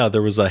yeah,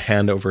 there was a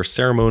handover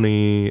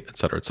ceremony,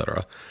 etc.,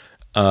 etc.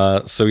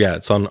 So yeah,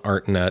 it's on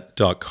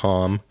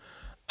artnet.com.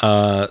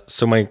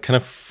 So my kind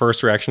of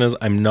first reaction is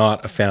I'm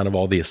not a fan of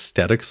all the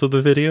aesthetics of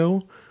the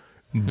video,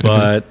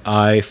 but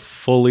I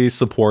fully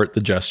support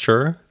the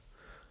gesture.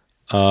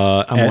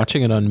 I'm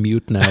watching it on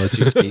mute now as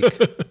you speak.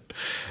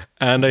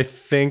 And I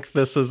think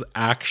this is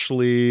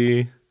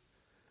actually...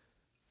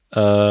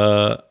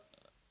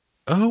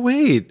 Oh,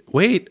 wait.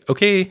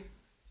 Okay.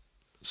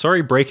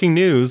 Sorry, breaking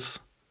news.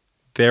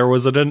 There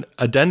was an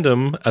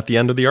addendum at the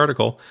end of the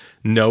article.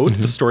 Note,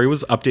 the story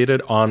was updated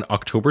on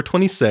October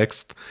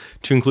 26th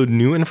to include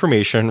new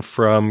information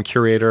from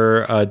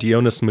curator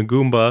Dionys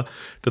Magumba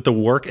that the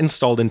work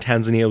installed in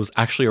Tanzania was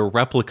actually a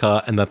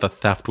replica and that the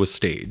theft was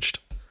staged.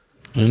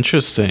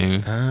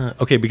 Interesting.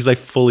 Okay, because I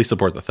fully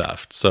support the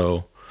theft,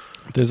 so...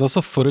 There's also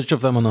footage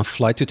of them on a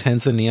flight to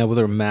Tanzania with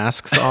their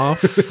masks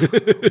off,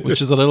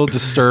 which is a little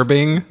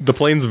disturbing. The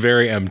plane's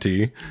very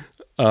empty.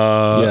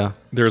 Yeah.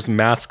 There's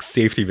mask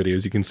safety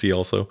videos you can see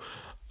also.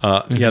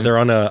 Yeah, they're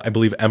on a, I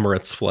believe,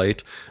 Emirates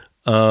flight.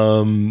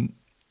 Or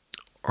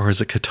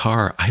is it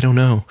Qatar? I don't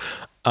know.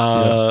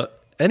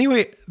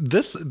 Anyway,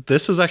 this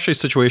is actually a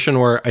situation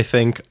where I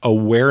think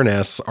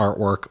awareness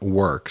artwork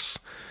works,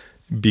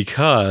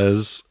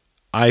 because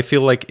I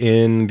feel like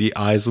in the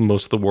eyes of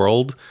most of the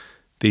world,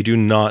 they do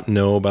not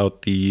know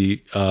about the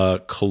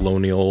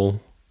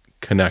colonial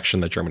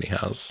connection that Germany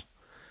has.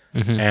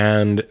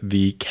 And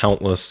the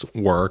countless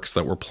works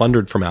that were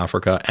plundered from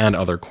Africa and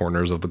other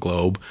corners of the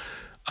globe,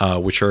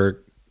 which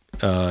are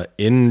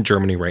in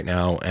Germany right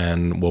now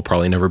and will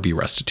probably never be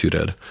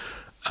restituted.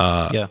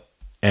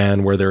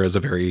 And where there is a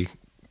very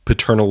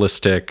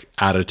paternalistic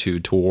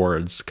attitude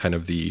towards kind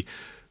of the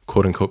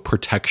quote unquote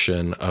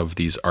protection of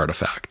these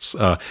artifacts,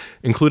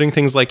 including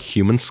things like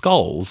human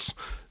skulls.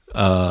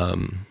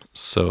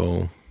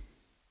 So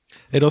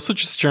it also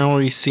just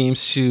generally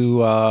seems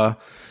to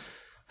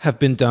have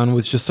been done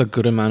with just a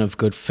good amount of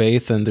good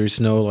faith, and there's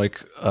no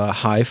like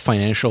high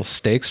financial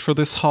stakes for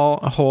this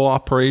whole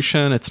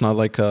operation. It's not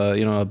like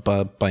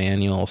a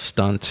biennial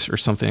stunt or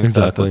something like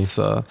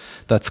that.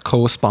 That's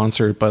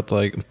co-sponsored by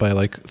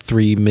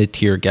 3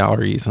 mid-tier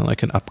galleries and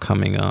like an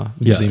upcoming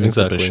museum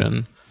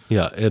exhibition.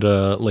 Yeah, it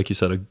like you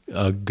said,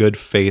 a good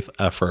faith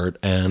effort,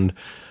 and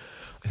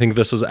I think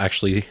this is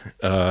actually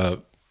a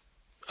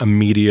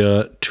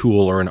media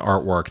tool or an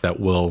artwork that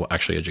will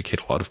actually educate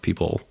a lot of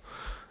people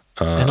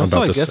and also,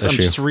 about I this guess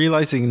issue. I'm just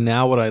realizing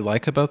now what I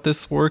like about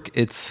this work.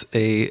 It's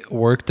a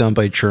work done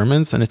by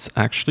Germans, and it's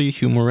actually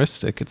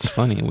humoristic. It's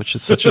funny, which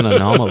is such an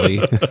anomaly.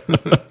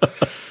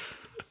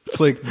 It's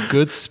like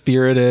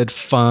good-spirited,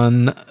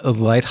 fun,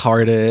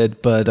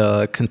 lighthearted,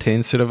 but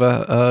contains sort of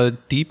a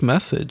deep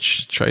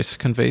message. Tries to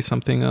convey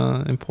something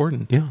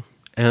important. Yeah,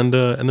 and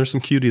there's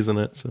some cuties in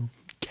it, so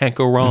can't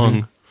go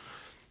wrong.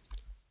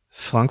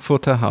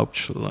 Frankfurter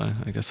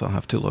Hauptschule. I guess I'll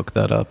have to look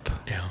that up.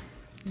 Yeah.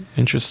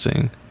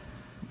 Interesting.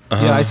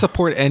 Yeah, I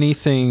support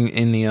anything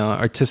in the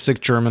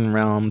artistic German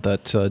realm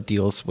that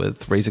deals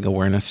with raising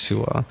awareness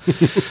to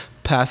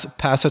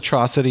past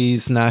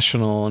atrocities,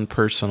 national and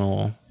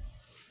personal.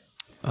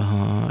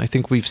 I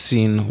think we've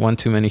seen one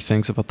too many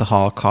things about the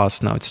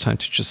Holocaust. Now it's time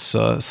to just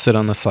sit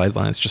on the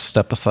sidelines, just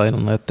step aside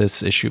and let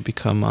this issue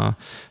become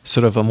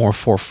sort of a more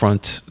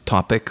forefront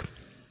topic.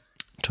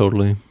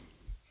 Totally.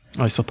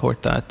 I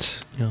support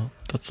that. Yeah,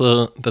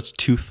 that's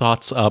 2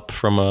 thoughts up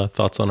from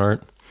Thoughts on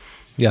Art.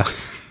 Yeah.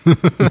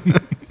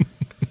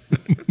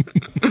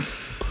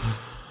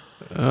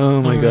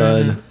 Oh my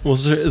God. Well,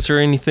 is there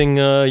anything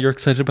you're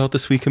excited about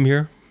this week,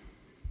 Amir?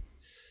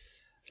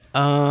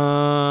 What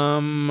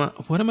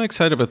am I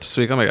excited about this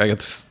week? I got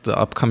the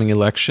upcoming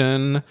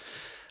election.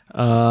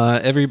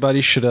 Everybody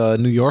should,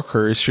 New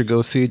Yorkers should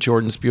go see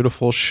Jordan's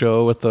beautiful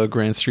show at the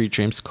Grand Street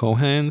James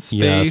Cohan space.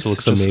 Yes, it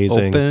looks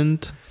amazing.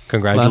 Opened.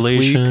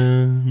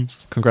 Congratulations.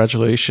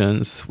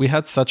 Congratulations. We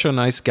had such a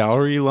nice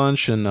gallery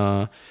lunch in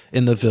the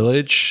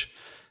Village.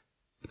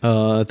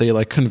 They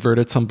like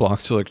converted some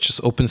blocks to like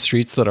just open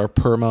streets that are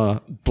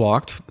perma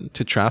blocked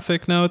to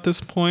traffic now at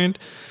this point.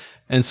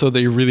 And so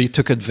they really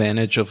took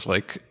advantage of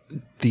like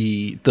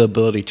the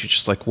ability to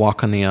just like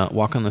walk on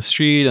the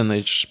street, and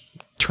they just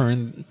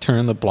turn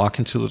the block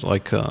into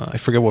like I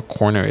forget what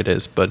corner it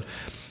is, but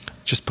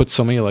just put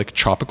so many like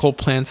tropical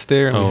plants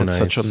there, and we had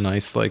such a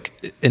nice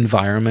like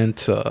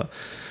environment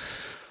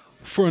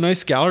for a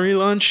nice gallery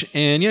lunch.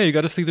 And yeah, you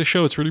got to see the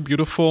show. It's really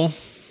beautiful.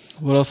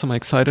 What else am I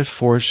excited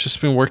for? It's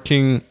just been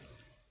working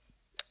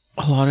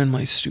a lot in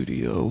my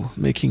studio,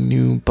 making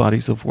new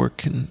bodies of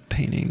work and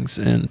paintings,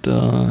 and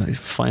I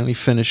finally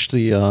finished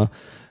the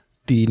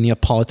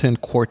Neapolitan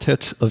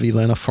Quartet of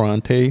Elena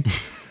Ferrante,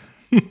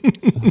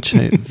 which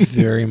I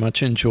very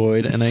much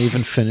enjoyed, and I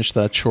even finished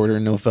that shorter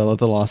novella,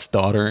 The Lost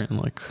Daughter, in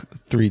like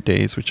 3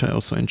 days, which I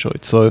also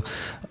enjoyed. So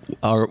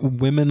our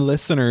women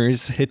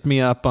listeners, hit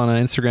me up on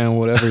Instagram or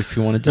whatever if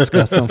you want to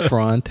discuss some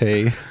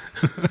Ferrante.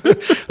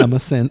 I'm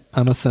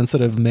a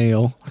sensitive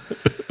male.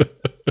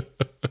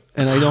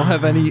 And I don't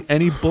have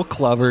any book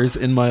lovers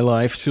in my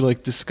life to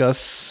like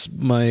discuss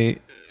my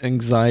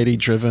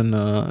anxiety-driven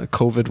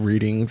COVID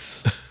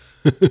readings.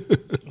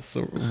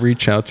 So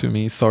reach out to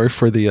me. Sorry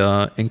for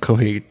the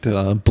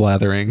incoherent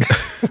blathering.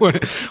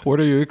 What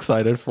are you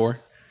excited for?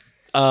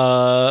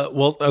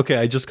 Well, okay.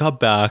 I just got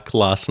back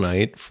last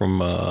night from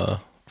the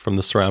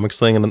ceramics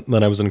thing, and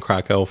then I was in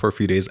Krakow for a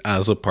few days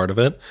as a part of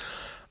it,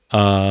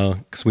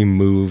 because we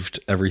moved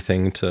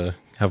everything to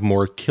have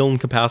more kiln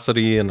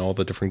capacity and all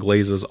the different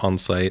glazes on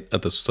site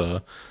at this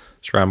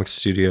ceramics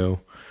studio.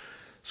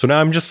 So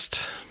now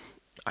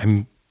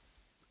I'm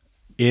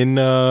in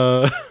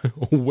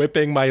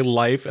whipping my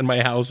life and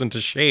my house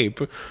into shape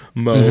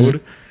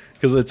mode,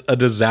 because it's a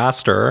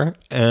disaster,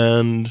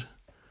 and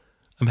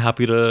I'm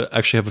happy to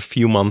actually have a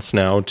few months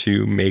now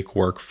to make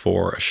work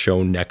for a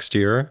show next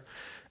year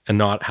and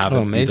not have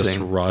it be this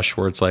rush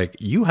where it's like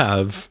you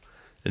have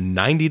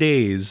 90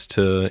 days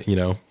to,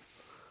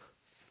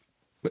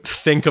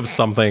 think of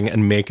something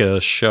and make a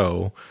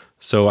show.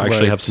 So I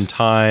actually have some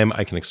time.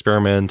 I can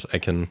experiment. I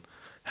can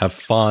have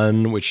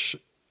fun, which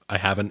I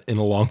haven't in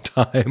a long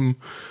time.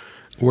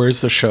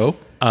 Where's the show?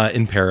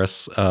 In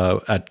Paris,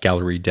 at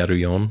Galerie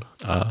Deruyon.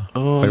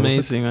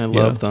 Amazing. I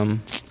love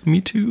them.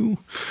 Me too.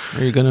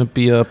 Are you going to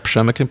be a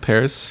Pshemik in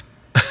Paris?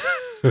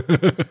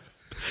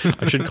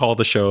 I should call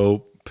the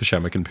show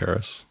Pshemik in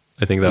Paris.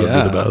 I think that would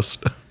be the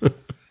best.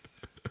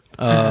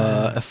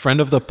 A friend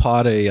of the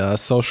pod, a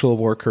social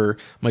worker,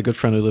 my good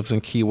friend who lives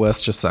in Key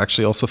West, just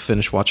actually also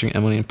finished watching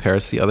Emily in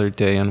Paris the other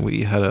day, and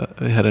we had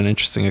an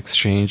interesting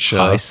exchange.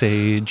 Hi,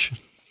 Sage,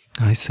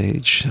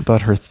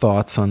 about her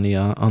thoughts on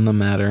the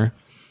matter.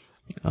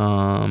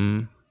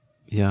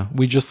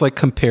 We just like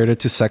compared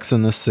it to Sex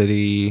and the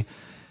City,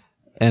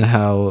 and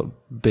how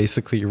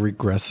basically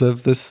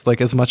regressive this, like,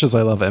 as much as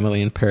I love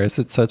Emily in Paris,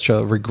 it's such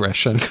a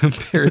regression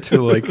compared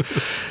to like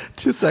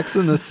to Sex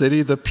and the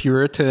City. The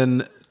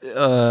Puritan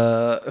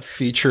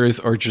features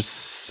are just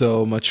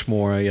so much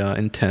more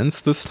intense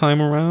this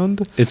time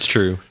around. It's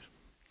true.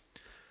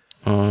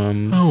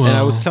 And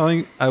I was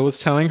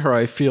telling her,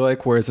 I feel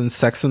like whereas in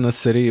Sex and the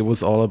City it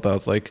was all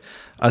about like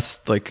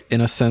us, like in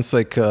a sense,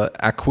 like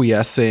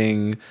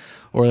acquiescing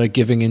or like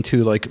giving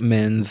into like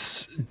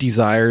men's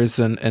desires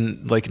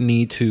and like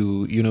need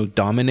to,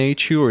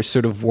 dominate you or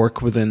sort of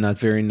work within that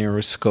very narrow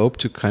scope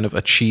to kind of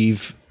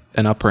achieve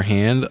an upper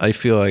hand. I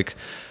feel like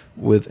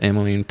with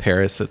Emily in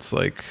Paris, it's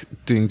like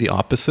doing the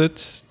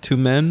opposite to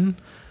men.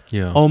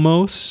 Yeah.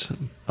 Almost.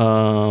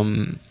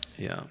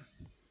 Yeah.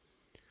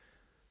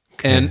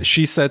 Okay. And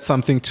she said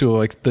something to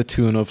like the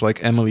tune of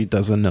like, Emily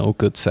doesn't know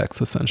good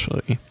sex,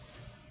 essentially.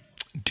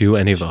 Do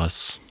any of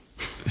us?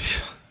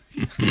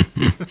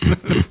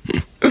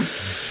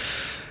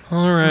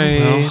 All right.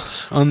 Well,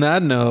 on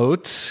that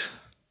note,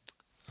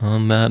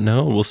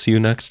 we'll see you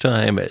next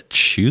time at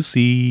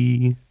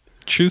Chusy.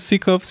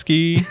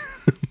 Chusikovsky.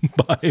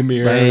 Bye,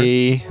 Mir.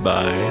 Bye.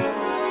 Bye.